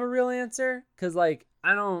don't have a real answer because like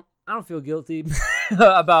I don't feel guilty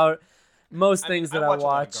about most things that I watch. A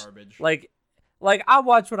lot watch. of garbage. Like I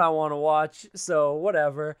watch what I want to watch, so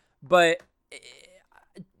whatever. But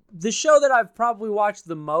the show that I've probably watched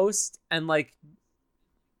the most, and like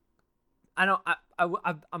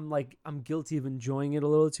I'm guilty of enjoying it a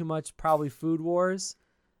little too much. Probably Food Wars.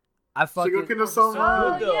 I fucking Shingeki no so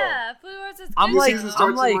Soma. Oh good, though. yeah, Food Wars is good. I'm New like- season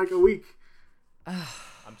starts I'm in like a week.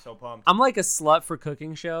 I'm so pumped. I'm like a slut for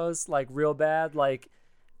cooking shows, like real bad. Like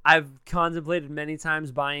I've contemplated many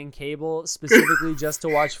times buying cable specifically just to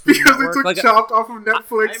watch Food Because it Network. took Like, Chopped off of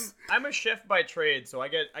Netflix. I'm a chef by trade, so I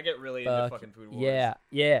get really into fucking Food Wars.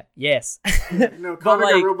 yes. No, But, Connor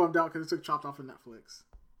like- got real bummed out because it took Chopped off of Netflix.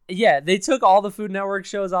 Yeah, they took all the Food Network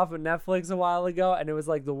shows off of Netflix a while ago, and it was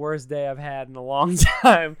like the worst day I've had in a long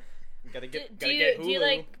time. Gotta Do get Hulu. you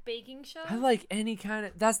like baking shows? I like any kind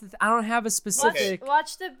of. I don't have a specific.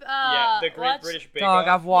 Watch the the Great watch, British Bake Dog,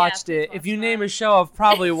 Off. I've watched please it. watch If you that. name a show, I've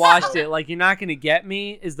probably watched it. Like, you're not gonna get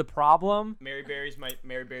me is the problem. Mary Berry's I my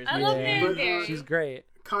love jam. Mary But, Berry. She's great.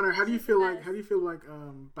 Connor, how do you She's feel the like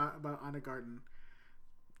best. about Anna Garden?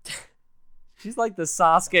 She's like the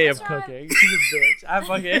Sasuke What's of wrong? cooking. She's a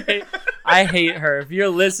bitch. I hate her. If you're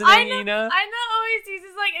listening, Ina, I know always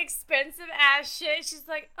uses like expensive ass shit. She's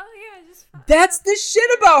like, oh yeah, just that's the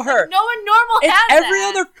shit about her. no one normal It's has every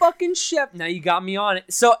that. other fucking chef. Now you got me on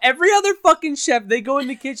it. So every other fucking chef, they go in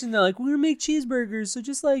the kitchen. They're like, "We're gonna make cheeseburgers." So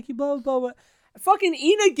just like you, blah blah blah. Fucking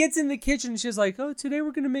Ina gets in the kitchen. And she's like, "Oh, today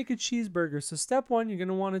we're gonna make a cheeseburger. So step one, you're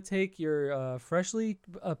gonna want to take your freshly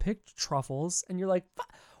picked truffles, and you're like, what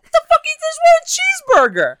the fuck is this one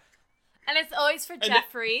cheeseburger?" And it's always for then-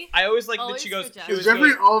 Jeffrey. I always like that Always she goes. for Jeff. She always Jeffrey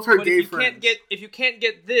goes, and all of her "But gay if you friends. if you can't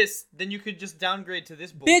get this, then you could just downgrade to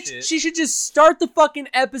this Bitch, bullshit." she should just start the fucking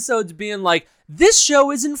episodes being like, "This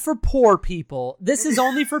show isn't for poor people. This is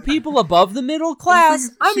only for people above the middle class."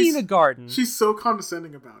 is, I'm she's- Ina Garden. She's so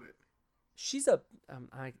condescending about it. She's a.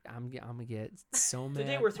 I'm gonna get so mad.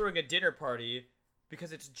 Today we're throwing a dinner party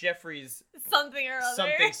because it's Jeffrey's Something or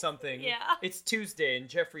other. something. Yeah. It's Tuesday and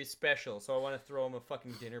Jeffrey's special, so I want to throw him a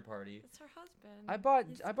fucking dinner party. It's her husband.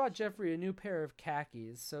 I bought Jeffrey a new pair of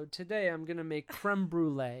khakis, so today I'm gonna make creme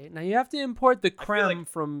brulee. Now you have to import the feel creme like-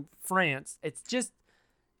 from France. It's just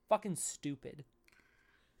fucking stupid.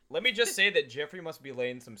 Let me just say that Jeffrey must be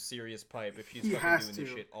laying some serious pipe if he's He fucking has doing this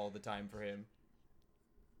to. shit all the time for him.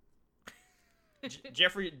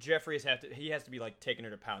 Jeffrey he has to be like taking her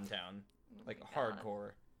to Pound Town, like Oh my God. hardcore.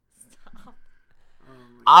 Stop.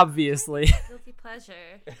 Obviously. Guilty pleasure.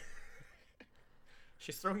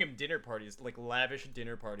 She's throwing him dinner parties, like lavish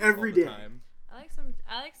dinner parties Every all the day. time. I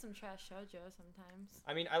like some trash shoujo sometimes.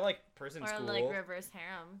 I mean, I like Prison Or School. like reverse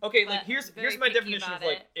harem. Okay, but like here's very my picky definition of about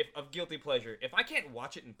like it. of guilty pleasure. If I can't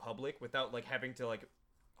watch it in public without like having to like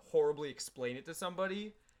horribly explain it to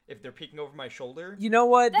somebody, if they're peeking over my shoulder, You know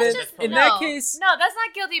what? That's Then just, in no, that case, no, that's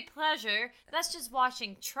not guilty pleasure. That's just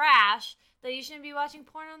watching trash. That you shouldn't be watching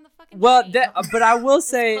porn on the fucking. well, screen. but I will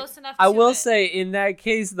say, close enough I to will it. say, in that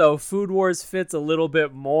case though, Food Wars fits a little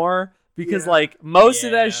bit more because Yeah. like most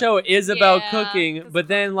of Yeah. that show is about Yeah, cooking, 'cause but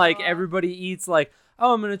then like cool. everybody eats like,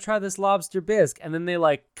 "Oh, I'm gonna try this lobster bisque," and then they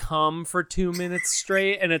like come for 2 minutes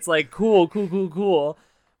straight, and it's like cool.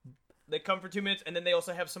 they come for 2 minutes, and then they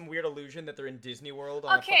also have some weird illusion that they're in Disney World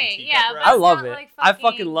on a Okay, fucking teacup yeah, ride. but I it's love not it. Like I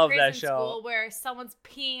fucking love that prison show. School where someone's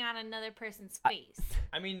peeing on another person's face.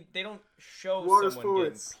 I mean, they don't show Water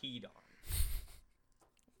someone sports. getting peed on.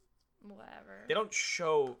 Whatever. They don't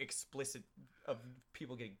show explicit of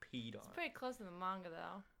people getting peed on. It's pretty close to the manga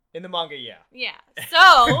though. In the manga, yeah. Yeah.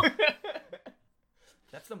 So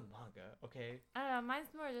That's the manga, okay? I don't know. Mine's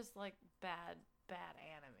more just like bad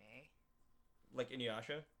anime. Like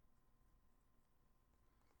Inuyasha.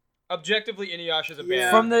 Objectively, Inuyasha's a bad Yeah.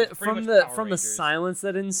 From anime. the It's pretty from much the Power from the Rangers. silence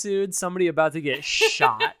that ensued, somebody about to get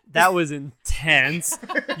shot. That was intense.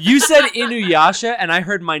 You said Inuyasha, and I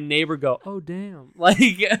heard my neighbor go, "Oh damn!" Like,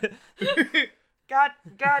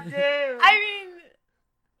 God damn. I mean,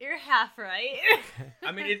 you're half right.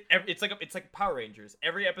 I mean, it's like Power Rangers.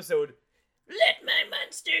 Every episode, let my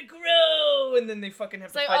monster grow, and then they fucking have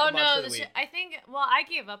It's to like, fight oh the monster no, of the week. I think. Well, I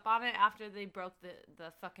gave up on it after they broke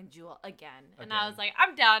the fucking jewel again, and I Again. was like,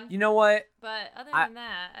 I'm done. You know what? But other than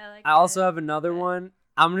that, I like. I also have another one.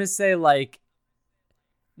 I'm gonna say like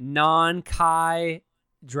non-Kai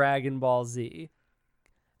Dragon Ball Z,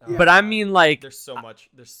 Oh, but I God. mean like There's so much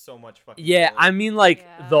fucking. yeah, filler. I mean like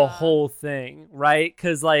the Yeah. whole thing, right?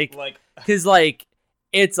 Cause like like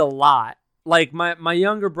it's a lot. Like my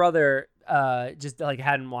younger brother just like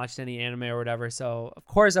hadn't watched any anime or whatever, so of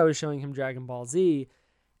course I was showing him Dragon Ball Z,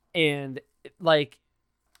 and like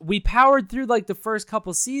we powered through like the first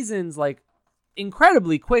couple seasons like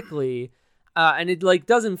incredibly quickly, and it like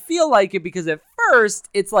doesn't feel like it because at first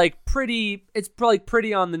it's like pretty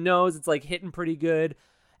on the nose, it's like hitting pretty good.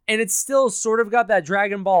 And it's still sort of got that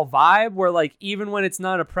Dragon Ball vibe where, like, even when it's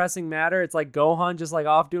not a pressing matter, it's like Gohan just, like,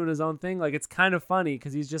 off doing his own thing. Like, it's kind of funny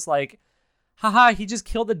because he's just like, haha, he just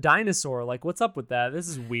killed a dinosaur. Like, what's up with that? This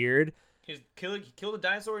is weird. he killed a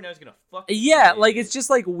dinosaur, and now he's gonna fuck. Yeah, like, it's just,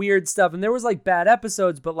 like, weird stuff. And there was, like, bad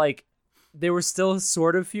episodes, but, like, they were still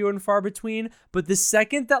sort of few and far between. But the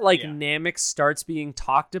second that, like, Namek starts being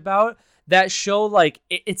talked about, that show, like,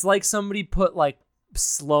 it's like somebody put, like,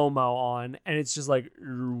 slow-mo on, and it's just like,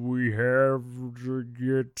 we have to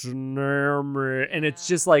get to Namek, and it's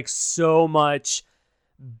just like so much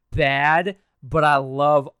bad, but I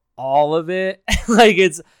love all of it. Like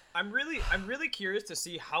it's I'm really curious to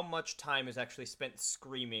see how much time is actually spent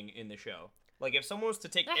screaming in the show. Like if someone was to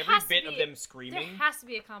take There every has to bit be- of them screaming, There has to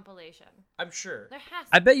be a compilation. I'm sure. There has.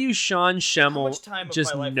 I bet you Sean How much Schemmel time of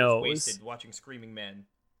just my life was knows. wasted watching screaming men?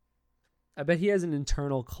 I bet he has an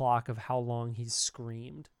internal clock of how long he's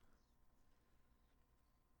screamed.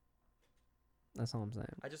 That's all I'm saying.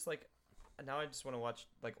 I just like now I just want to watch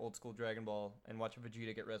like old school Dragon Ball and watch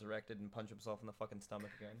Vegeta get resurrected and punch himself in the fucking stomach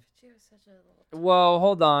again. She was such a little. Well,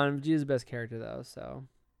 hold on. Vegeta's the best character though, so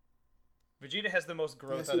Vegeta has the most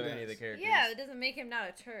growth Yes, out he of any of the does. characters. Yeah, it doesn't make him not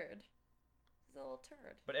a turd. He's a little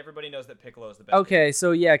turd. But everybody knows that Piccolo is the best. okay.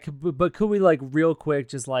 So yeah, but could we like real quick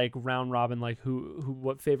just like round robin like who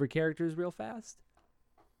what favorite characters real fast?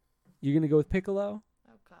 You're gonna go with Piccolo?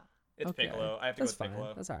 Oh god. It's Okay. Piccolo. I have to That's go with fine.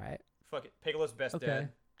 Piccolo. That's all right. Fuck it. Piccolo's best Okay. dad.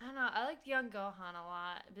 I don't know. I liked young Gohan a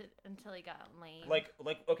lot until he got lame. Like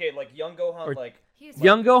young Gohan, Or like he was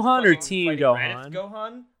Young Gohan or fucking teen fighting Gohan? Raditz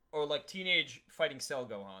Gohan, or like teenage fighting Cell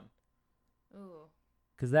Gohan, Ooh.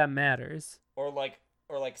 Because that matters. or like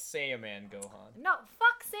Saiyaman Gohan. No,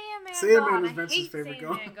 fuck Saiyaman. Saiyaman Gohan. is Vince's favorite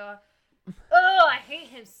Saiyaman Gohan. Oh, I hate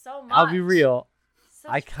him so much. I'll be real.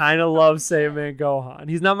 Such I kind of love fucking shit. Saiyaman Gohan.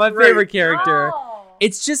 He's not my Right. favorite character. No.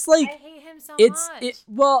 It's just like I hate him so it's much. it.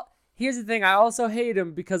 Well, here's the thing. I also hate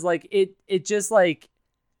him because like it just like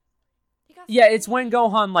He got yeah. so It's when mean.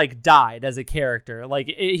 Gohan like died as a character. Like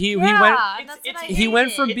he went. Yeah, and It's- that's what it's- I he went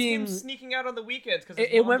hated. from It's being- him sneaking out on the weekends because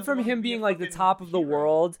It went from him being like the top of the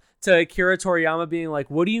world to Akira Toriyama being like,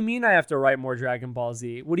 "What do you mean I have to write more Dragon Ball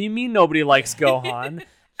Z? What do you mean nobody likes Gohan?"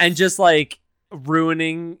 And just like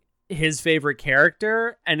ruining his favorite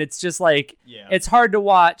character, and it's just like Yeah. it's hard to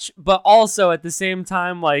watch, but also at the same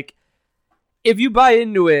time, like if you buy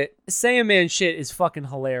into it, Saiyaman shit is fucking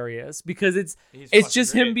hilarious because it's He's it's fucking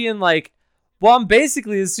just great. him being like, well, I'm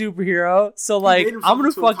basically a superhero, so like made I'm himself gonna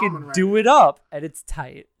into a fucking Kamen do Rider. it up, and it's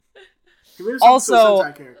tight. He made himself into a Also-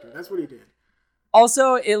 Sentai character. That's what he did.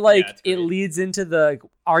 Also, it like it's it great. leads into the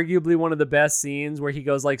arguably one of the best scenes where he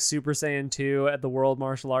goes like Super Saiyan 2 at the World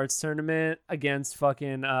Martial Arts Tournament against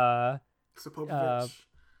fucking Sapopovich.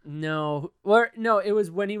 no, or no, it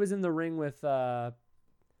was when he was in the ring with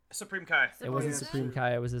Supreme Kai. it wasn't yeah, Supreme sure.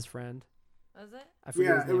 Kai, it was his friend. Was it? I forget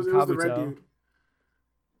Yeah, his it name. was the red Kabuto. dude.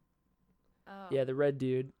 Oh. Yeah, the red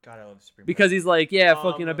dude. God, I love Supreme Because he's like, yeah,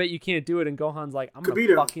 fucking, I Um, bet you can't do it, and Gohan's like, I'm Kibito.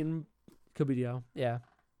 gonna fucking Kibito. Yeah. Kai.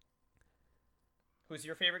 Who's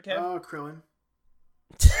your favorite, Kev? Krillin.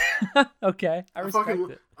 Okay, I I respect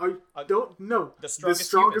fucking it. I don't know. The The strongest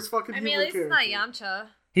strongest fucking I mean, human at least it's not character. Yamcha.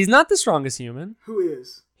 He's not the strongest human. Who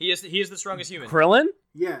is? He is the strongest human. Krillin?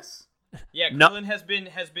 Yes. Yeah, No. Krillin has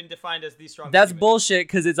been defined as the strongest. That's human. bullshit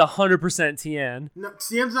because it's 100% Tien. No,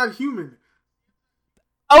 Tien's not human.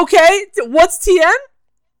 Okay, what's Tien?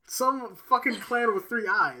 Some fucking clan with 3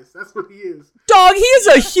 eyes. That's what he is. Dog, he is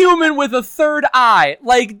a human with a third eye.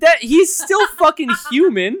 Like that, he's still fucking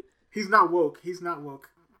human. He's not woke. He's not woke,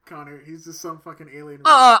 Connor. He's just some fucking alien.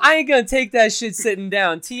 I ain't gonna take that shit sitting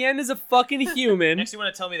down. Tien is a fucking human. Next, you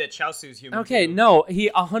want to tell me that Chaozu's human? Okay, too. no, he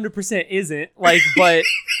 100% isn't. Like, but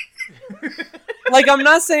like I'm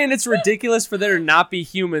not saying it's ridiculous for there to not be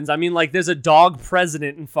humans. I mean, like there's a dog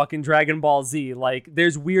president in fucking Dragon Ball Z. Like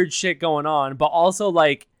there's weird shit going on, but also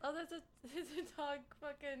like Oh, there's a dog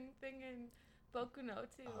fucking thing in Boku no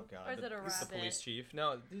too. Oh god, Or is it a this is the rabbit? police chief.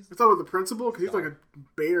 No, he's It's all about the principal because he's like a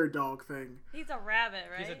bear dog thing. He's a rabbit,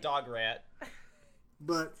 right? a dog rat.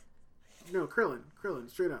 But no, Krillin,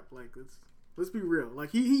 straight up. Like let's be real.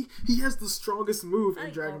 Like he has the strongest move I in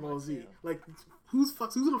like Dragon Bulma, Ball Z. too. Like who's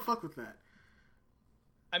gonna fuck with that?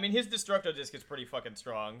 I mean, his Destructo Disc is pretty fucking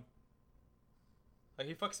strong. Like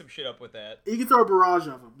he fucks some shit up with that. You can throw a barrage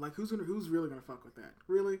of them. Like who's really gonna fuck with that?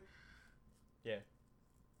 Really? Yeah.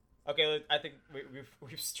 Okay, I think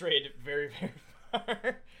we've strayed very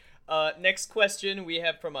very far. Next question we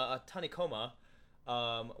have from a Tanikoma.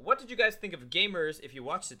 What did you guys think of Gamers if you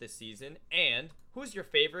watched it this season? And who's your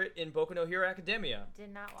favorite in Boku no Hero Academia?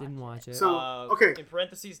 Did not watch didn't it. watch it. So okay. In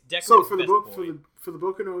parentheses, Deku So is for the best book boy. for the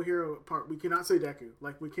Boku no Hero part, we cannot say Deku.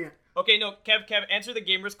 Like we can't. Okay, no, Kev, answer the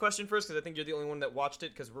Gamers question first because I think you're the only one that watched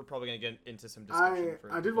it because we're probably gonna get into some discussion.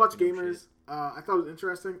 I did watch Gamers. I thought it was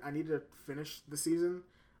interesting. I need to finish the season.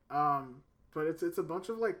 But it's a bunch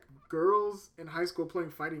of like girls in high school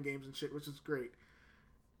playing fighting games and shit, which is great.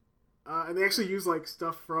 And they actually use like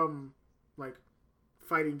stuff from like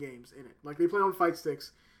fighting games in it. Like they play on fight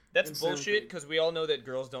sticks. That's and Sam bullshit thing. because we all know that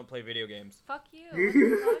girls don't play video games. Fuck you. What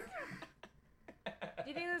the fuck? Do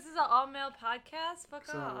you think this is an all-male podcast? Fuck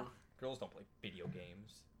So off. Girls don't play video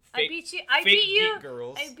games. I beat you. I fake beat you. geek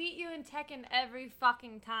girls. I beat you in Tekken every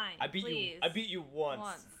fucking time. I beat Please. you. I beat you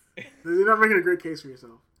once. you're not making a great case for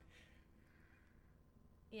yourself.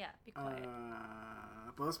 Yeah, be quiet.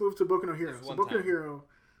 But let's move to Boku no Hero. Just So one Boku no time. Hero,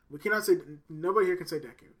 we cannot say. Nobody here can say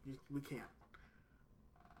Deku. We can't.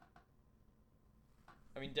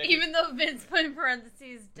 I mean, Deku, Even though Vince put in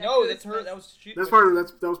parentheses. no, Deku that's is her. most- That was she. That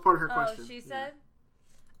was part of her Oh, question. she Yeah. said.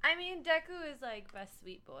 I mean, Deku is like best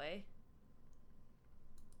sweet boy.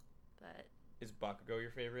 But Is Bakugo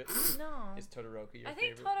your favorite? no. Is Todoroki your I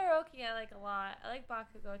think favorite? Todoroki I like a lot. I like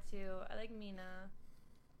Bakugo too. I like Mina.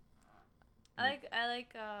 I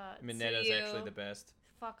like Minetta's Tsuyu. actually the best.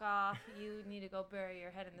 Fuck off. You need to go bury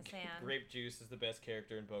your head in the sand. Grape Juice is the best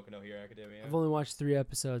character in Boku no Hero Academia. I've only watched 3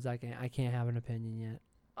 episodes. I can't have an opinion yet.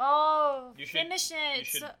 Oh, You should- finish it. You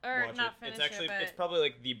should Or watch not it. finish It's actually, it, but it's probably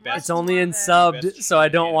like the Watch best. It's only in Best subbed, so I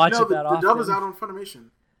don't show watch No, it that the often. dub is out on Funimation.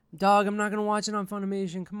 Dog, I'm not gonna watch it on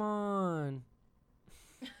Funimation. Come on,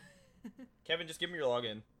 Kevin, just give me your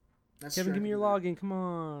login. That's Kevin, true, give me your I can login. Come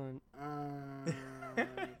on. do that.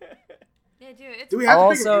 yeah, dude, it's Do we have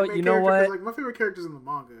to pick Also, a main you know character? 'Cause, what? Like my favorite character's in the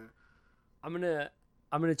manga. I'm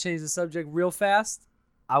gonna change the subject real fast.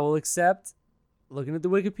 I will accept, looking at the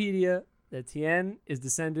Wikipedia, that Tien is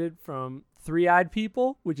descended from three-eyed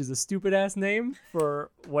people, which is a stupid ass name for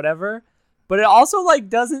whatever. But it also like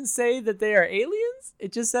doesn't say that they are aliens.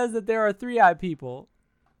 It just says that there are three-eyed people.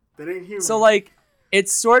 That ain't human. So like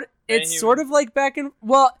it's sort human. of like back in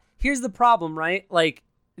well, here's the problem, right? Like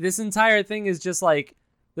this entire thing is just like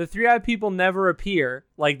the three-eyed people never appear.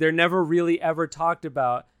 Like they're never really ever talked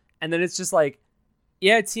about. And then it's just like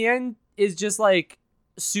yeah, Tien is just like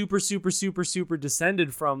super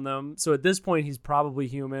descended from them. So at this point he's probably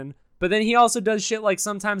human. But then he also does shit like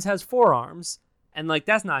sometimes has forearms and like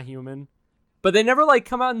that's not human. But they never like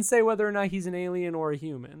come out and say whether or not he's an alien or a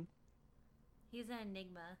human. He's an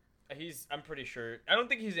enigma. I'm pretty sure. I don't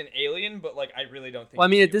think he's an alien, but like I really don't think. Well, I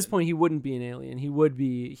mean, he's at this human. point, he wouldn't be an alien. He would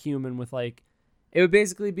be human with like, it would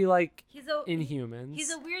basically be like He's a Inhumans.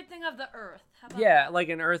 He's a weird thing of the earth. How about yeah, that? like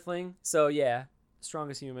an Earthling. So yeah,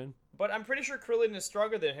 strongest human. But I'm pretty sure Krillin is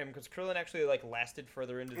stronger than him because Krillin actually like lasted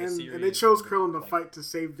further into the series. and they chose Krillin to like, fight to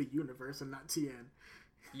save the universe and not Tien.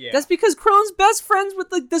 Yeah. That's because Krillin's best friends with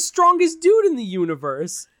like the strongest dude in the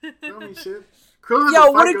universe. Tell me shit. Krillin had Yo,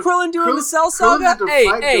 to what fight did Krillin do in the Cell Krillin Saga? had to Hey,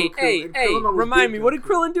 fight hey, Goku, hey, and hey! Krillin almost Remind beat me, what did Goku.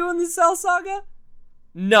 Krillin do in the Cell Saga?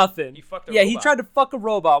 Nothing. He fucked a yeah, he robot. tried to fuck a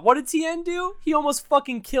robot. What did Tien do? He almost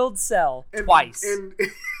fucking killed Cell And- twice. And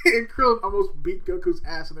Krillin almost beat Goku's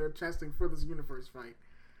ass when they were testing for this universe fight.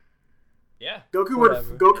 Yeah. Goku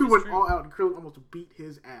Whatever. Goku It is went true. all out and Krillin almost beat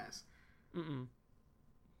his ass.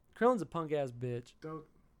 Krillin's a punk ass bitch. Don't.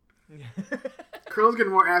 Krillin's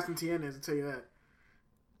getting more ass than Tien is, I'll tell you that.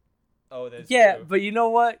 Oh, that's Yeah, true. but you know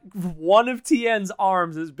what? One of Tien's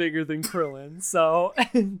arms is bigger than Krillin, so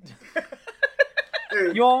Hey,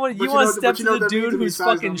 you want but to step but to know the that dude means whose size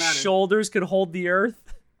don't fucking matter. shoulders could hold the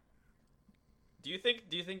earth? Do you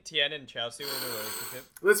think Tien and Chaozu are in a relationship?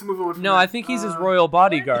 Let's move on from No, that. I think he's his royal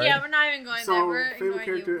bodyguard. Yeah, we're not even going So, there. We're favorite ignoring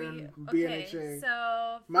character you. in Okay, BNHA.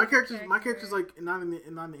 so My favorite character's like not in the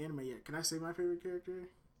anime yet. Can I say my favorite character?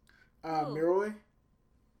 Who? Miroi.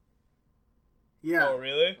 Yeah. Oh,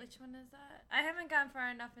 really? Which one is that? I haven't gone far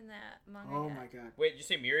enough in that manga Oh yet, my god. Wait, did you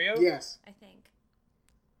say Mirio? Yes. I think.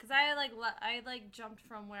 Cause I jumped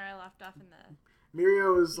from where I left off in the.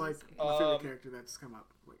 Mirio is like my favorite Um, character that's come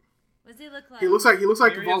up. Wait. What does he look like? He looks like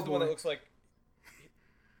Mirio's Vault the one that Boy. looks like.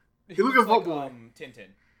 He looks like Vault Boy. Tintin.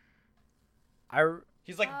 I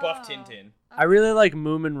He's like buff Oh. Tintin. I really like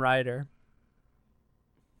Moomin Rider.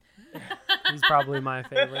 He's probably my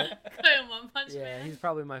favorite. One Punch Yeah, Man. he's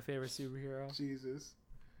probably my favorite superhero. Jesus.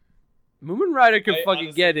 Moomin Rider could I fucking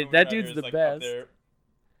honestly, get it. Moomin That Rider dude's is, the like, up best. there.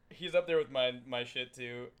 He's up there with my shit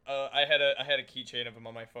too. I had a keychain of him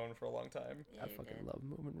on my phone for a long time. Yeah, I you fucking did. love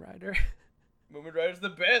Moomin Rider. Moomin Rider's the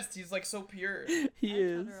best. He's like so pure. he I have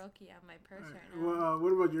is. Todoroki on my purse right now. Well, what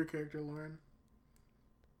about your character, Lauren?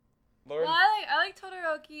 Lauren, Well, I like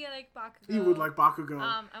Todoroki. I like Bakugo. You would like Bakugo.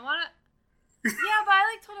 I wanna. Yeah, but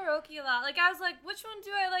I like Todoroki a lot. Like I was like, which one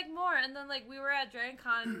do I like more? And then like we were at Dragon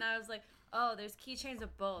Con and I was like, oh, there's keychains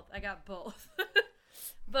of both. I got both.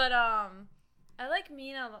 But I like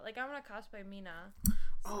Mina. Like I want to cosplay Mina.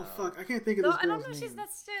 Oh So- fuck! I can't think of Though this I don't girl's know if name. she's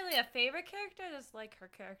necessarily a favorite character. I just like her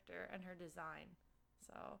character and her design.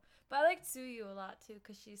 So, but I like Tsuyu a lot too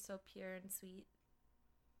because she's so pure and sweet.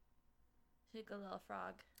 She's like a little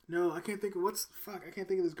frog. No, I can't think of I can't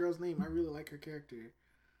think of this girl's name. I really like her character.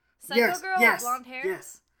 Psycho girl with blonde hair.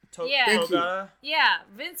 Yes. Yeah. Thank you. Togata. Yeah,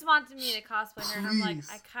 Vince wanted me to cosplay her, and I'm like, Please.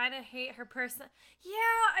 I kind of hate her person. Yeah,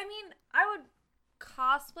 I mean, I would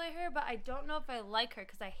cosplay her, but I don't know if I like her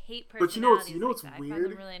because I hate But you know what's- personalities you know like what's that. I find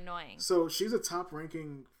weird? them really annoying. So she's a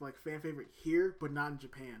top-ranking like fan favorite here, but not in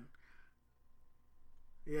Japan.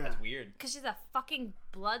 Yeah, That's weird. Because she's a fucking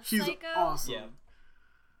blood she's psycho. awesome. Yeah.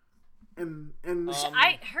 And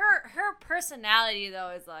Her personality though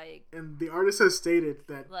is like and the artist has stated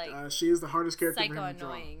that Like, she is the hardest character for psycho him to draw.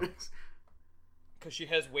 annoying. Because she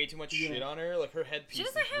has way too much Yeah. shit on her. Like her headpiece. she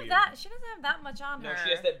doesn't is have weird. that. She doesn't have that much on No, her.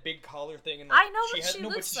 she has that big collar thing, and like, I know she what has she no,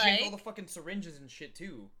 but looks she has all like. the fucking syringes and shit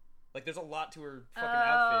too. Like, there's a lot to her Oh fucking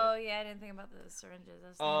outfit. yeah, I didn't think about the syringes. I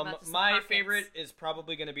was thinking about just the My pockets. favorite is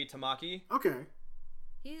probably gonna be Tamaki, Okay.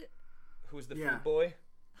 He, who's the Yeah. food boy.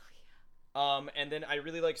 And then I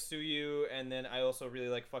really like Suyu, and then I also really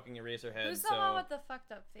like fucking Eraserhead. who's the so one with the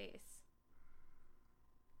fucked up face?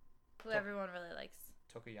 Who everyone really likes.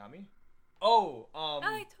 Tokoyami. Oh, I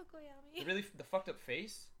like Tokoyami. really the fucked up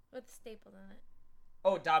face. With stapled in it.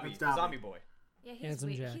 Oh, Dabi, It's the Dabi. zombie boy. Yeah, he's Handsome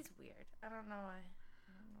weird. Jack. He's weird. I don't know why.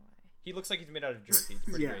 He looks like he's made out of jerky. It's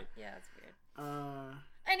pretty Yeah. great. Yeah, it's weird. Uh,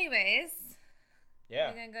 Anyways, Yeah.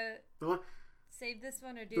 we're gonna go the, la- save this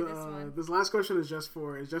one or do this one. this last question is just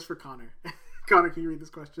for Connor. Connor, can you read this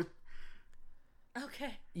question?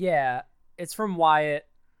 Okay. Yeah, it's from Wyatt.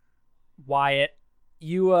 Wyatt,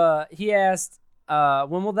 he asked,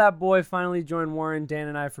 when will that boy finally join Warren, Dan,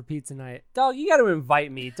 and I for pizza night? Dog, you got to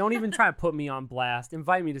invite me. Don't even try and put me on blast.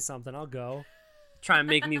 Invite me to something. I'll go. Try and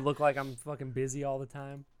make me look like I'm fucking busy all the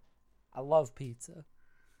time. I love pizza.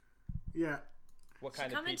 Yeah. What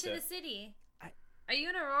kind of Come pizza? into the city. Are you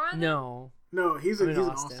in Aurora? then? No. No, he's I'm in in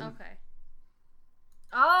Austin. Austin. Okay.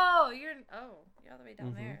 Oh, you're all the way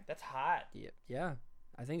down Mhm. there. That's hot. Yeah.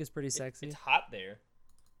 I think it's pretty sexy. It's hot there.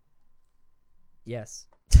 Yes.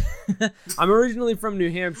 I'm originally from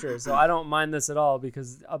New Hampshire, so I don't mind this at all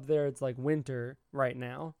because up there it's like winter right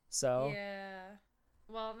now. So Yeah.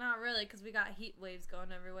 Well, not really, because we got heat waves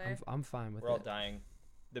going everywhere. I'm fine with We're all it. dying.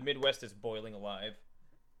 The Midwest is boiling alive.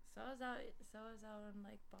 So is out in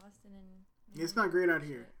like Boston and. It's not great out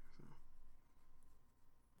here.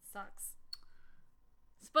 Sucks.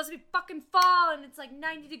 It's supposed to be fucking fall and it's like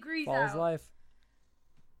 90 degrees Fall's out. life.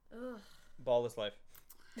 Ugh. Ballless life.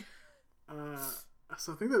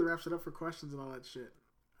 So I think that wraps it up for questions and all that shit.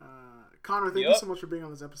 Connor, thank you Yup. so much for being on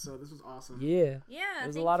this episode. This was awesome. Yeah. Yeah. It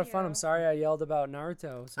was a thank lot of fun. you. I'm sorry I yelled about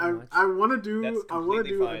Naruto so much. I want to do That's I want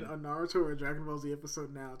to completely do fine. a Naruto or a Dragon Ball Z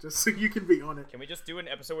episode now, just so you can be on it. Can we just do an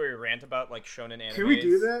episode where we rant about like shonen anime? Can we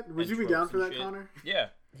do that? Would you be down for that, Connor? Yeah.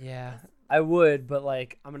 Yeah, I would, but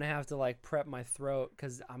like I'm gonna have to like prep my throat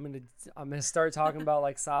because I'm gonna start talking about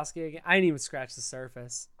like Sasuke again. I didn't even scratch the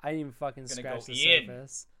surface. I didn't even fucking Gonna scratch go the in.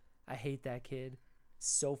 surface. I hate that kid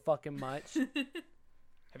so fucking much.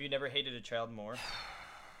 Have you never hated a child more?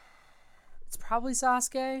 It's probably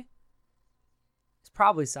Sasuke. It's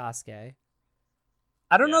probably Sasuke.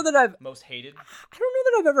 I don't Yeah. know that I've. Most hated? I don't know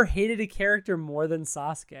that I've ever hated a character more than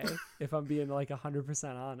Sasuke. If I'm being like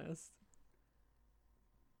 100% honest.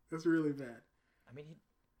 That's really bad. I mean,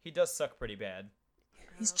 he does suck pretty bad.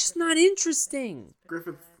 He's just not interesting.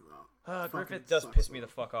 Griffith. fucking Griffith does sucks, piss me bro.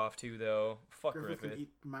 the fuck off too, though. Fuck Griffith Griffith. can eat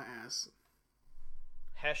my ass.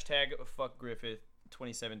 Hashtag fuck Griffith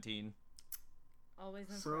 2017. Always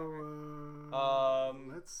and So, forever.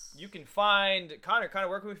 let's. You can find Connor. Connor,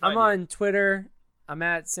 where can we find I'm on Twitter. I'm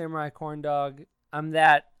at Samurai Corndog. I'm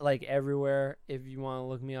that like everywhere. If you want to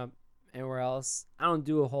look me up anywhere else, I don't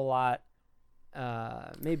do a whole lot.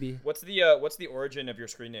 Maybe. What's the origin of your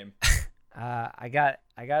screen name? I got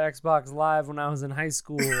Xbox Live when I was in high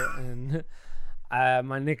school, and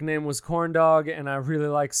my nickname was Corndog, and I really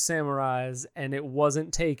like samurais, and it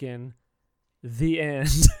wasn't taken. The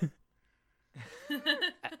end.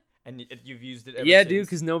 And you've used it ever Yeah, since. dude,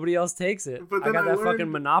 because nobody else takes it. But I then got I that fucking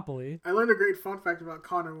learned- monopoly. I learned a great fun fact about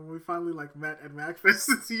Connor when we finally like met at MagFest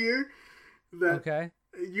this year. That Okay.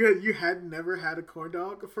 you had never had a corn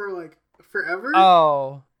dog for like forever.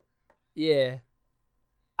 Oh, yeah.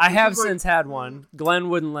 I This have is like- since had one. Glenn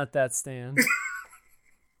wouldn't let that stand.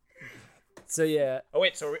 So yeah, Oh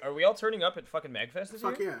wait, so are we all turning up at fucking Magfest this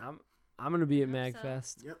Fuck year? yeah. I'm gonna be at Hope so.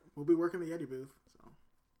 Magfest. Yep, we'll be working the Yeti booth. So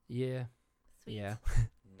Yeah, Sweet. yeah.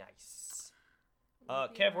 Nice.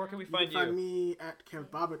 Kev, where can we you find can find you? me at Kev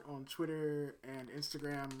Bobbitt on Twitter and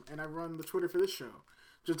Instagram, and I run the Twitter for this show.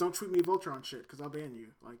 Just don't tweet me Voltron shit, because I'll ban you.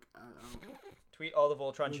 Like I don't. Tweet all the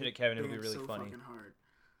Voltron shit at Kevin. It'll be ban really so funny. fucking hard.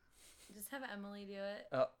 Just have Emily do it.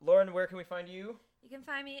 Lauren, where can we find you? You can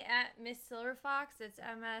find me at Miss Silverfox. It's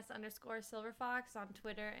MS_Silverfox on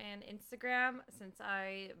Twitter and Instagram, since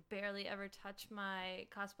I barely ever touch my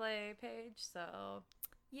cosplay page. So,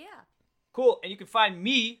 yeah. Cool. And you can find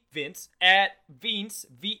me, Vince, at Vince,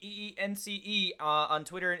 VEENCE, on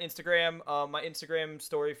Twitter and Instagram. My Instagram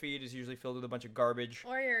story feed is usually filled with a bunch of garbage.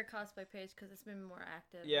 Or your cosplay page, because it's been more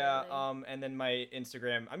active. Yeah, lately. and then my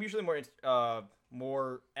Instagram. I'm usually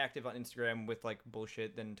more active on Instagram with like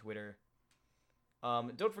bullshit than Twitter.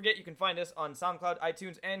 Don't forget you can find us on SoundCloud,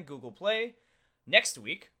 iTunes, and Google Play. Next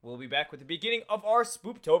week, we'll be back with the beginning of our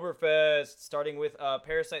Spooptoberfest, starting with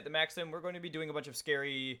Parasite the Maxim. We're going to be doing a bunch of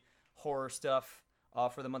scary horror stuff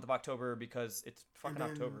for the month of October because it's fucking And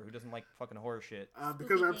then- October. Who doesn't like fucking horror shit?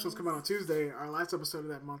 Because our episodes come out on Tuesday, our last episode of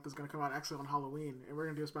that month is going to come out actually on Halloween, and we're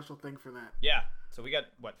going to do a special thing for that. Yeah, so we got,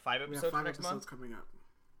 what, 5 We have episodes 5 for next episodes month? coming up.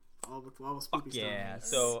 All the Fuck spooky yeah. stuff.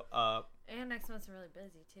 So, And next month's really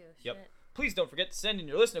busy, too. Yep. Shit. please don't forget to send in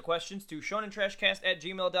your listener questions to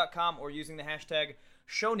shonentrashcast@gmail.com or using the hashtag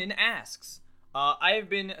ShonenAsks. I have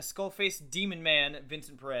been Skullface Demon Man,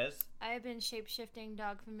 Vincent Perez. I have been shape-shifting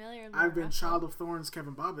dog familiar. I've been Laura Child Russell. of Thorns,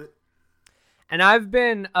 Kevin Bobbitt. And I've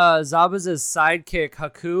been Zabuza's sidekick,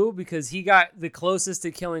 Haku, because he got the closest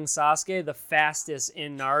to killing Sasuke the fastest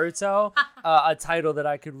in Naruto, a title that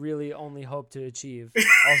I could really only hope to achieve.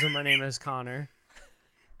 Also, my name is Connor.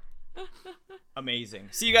 Amazing.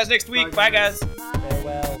 See you guys next week. Bye, guys.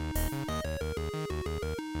 Farewell.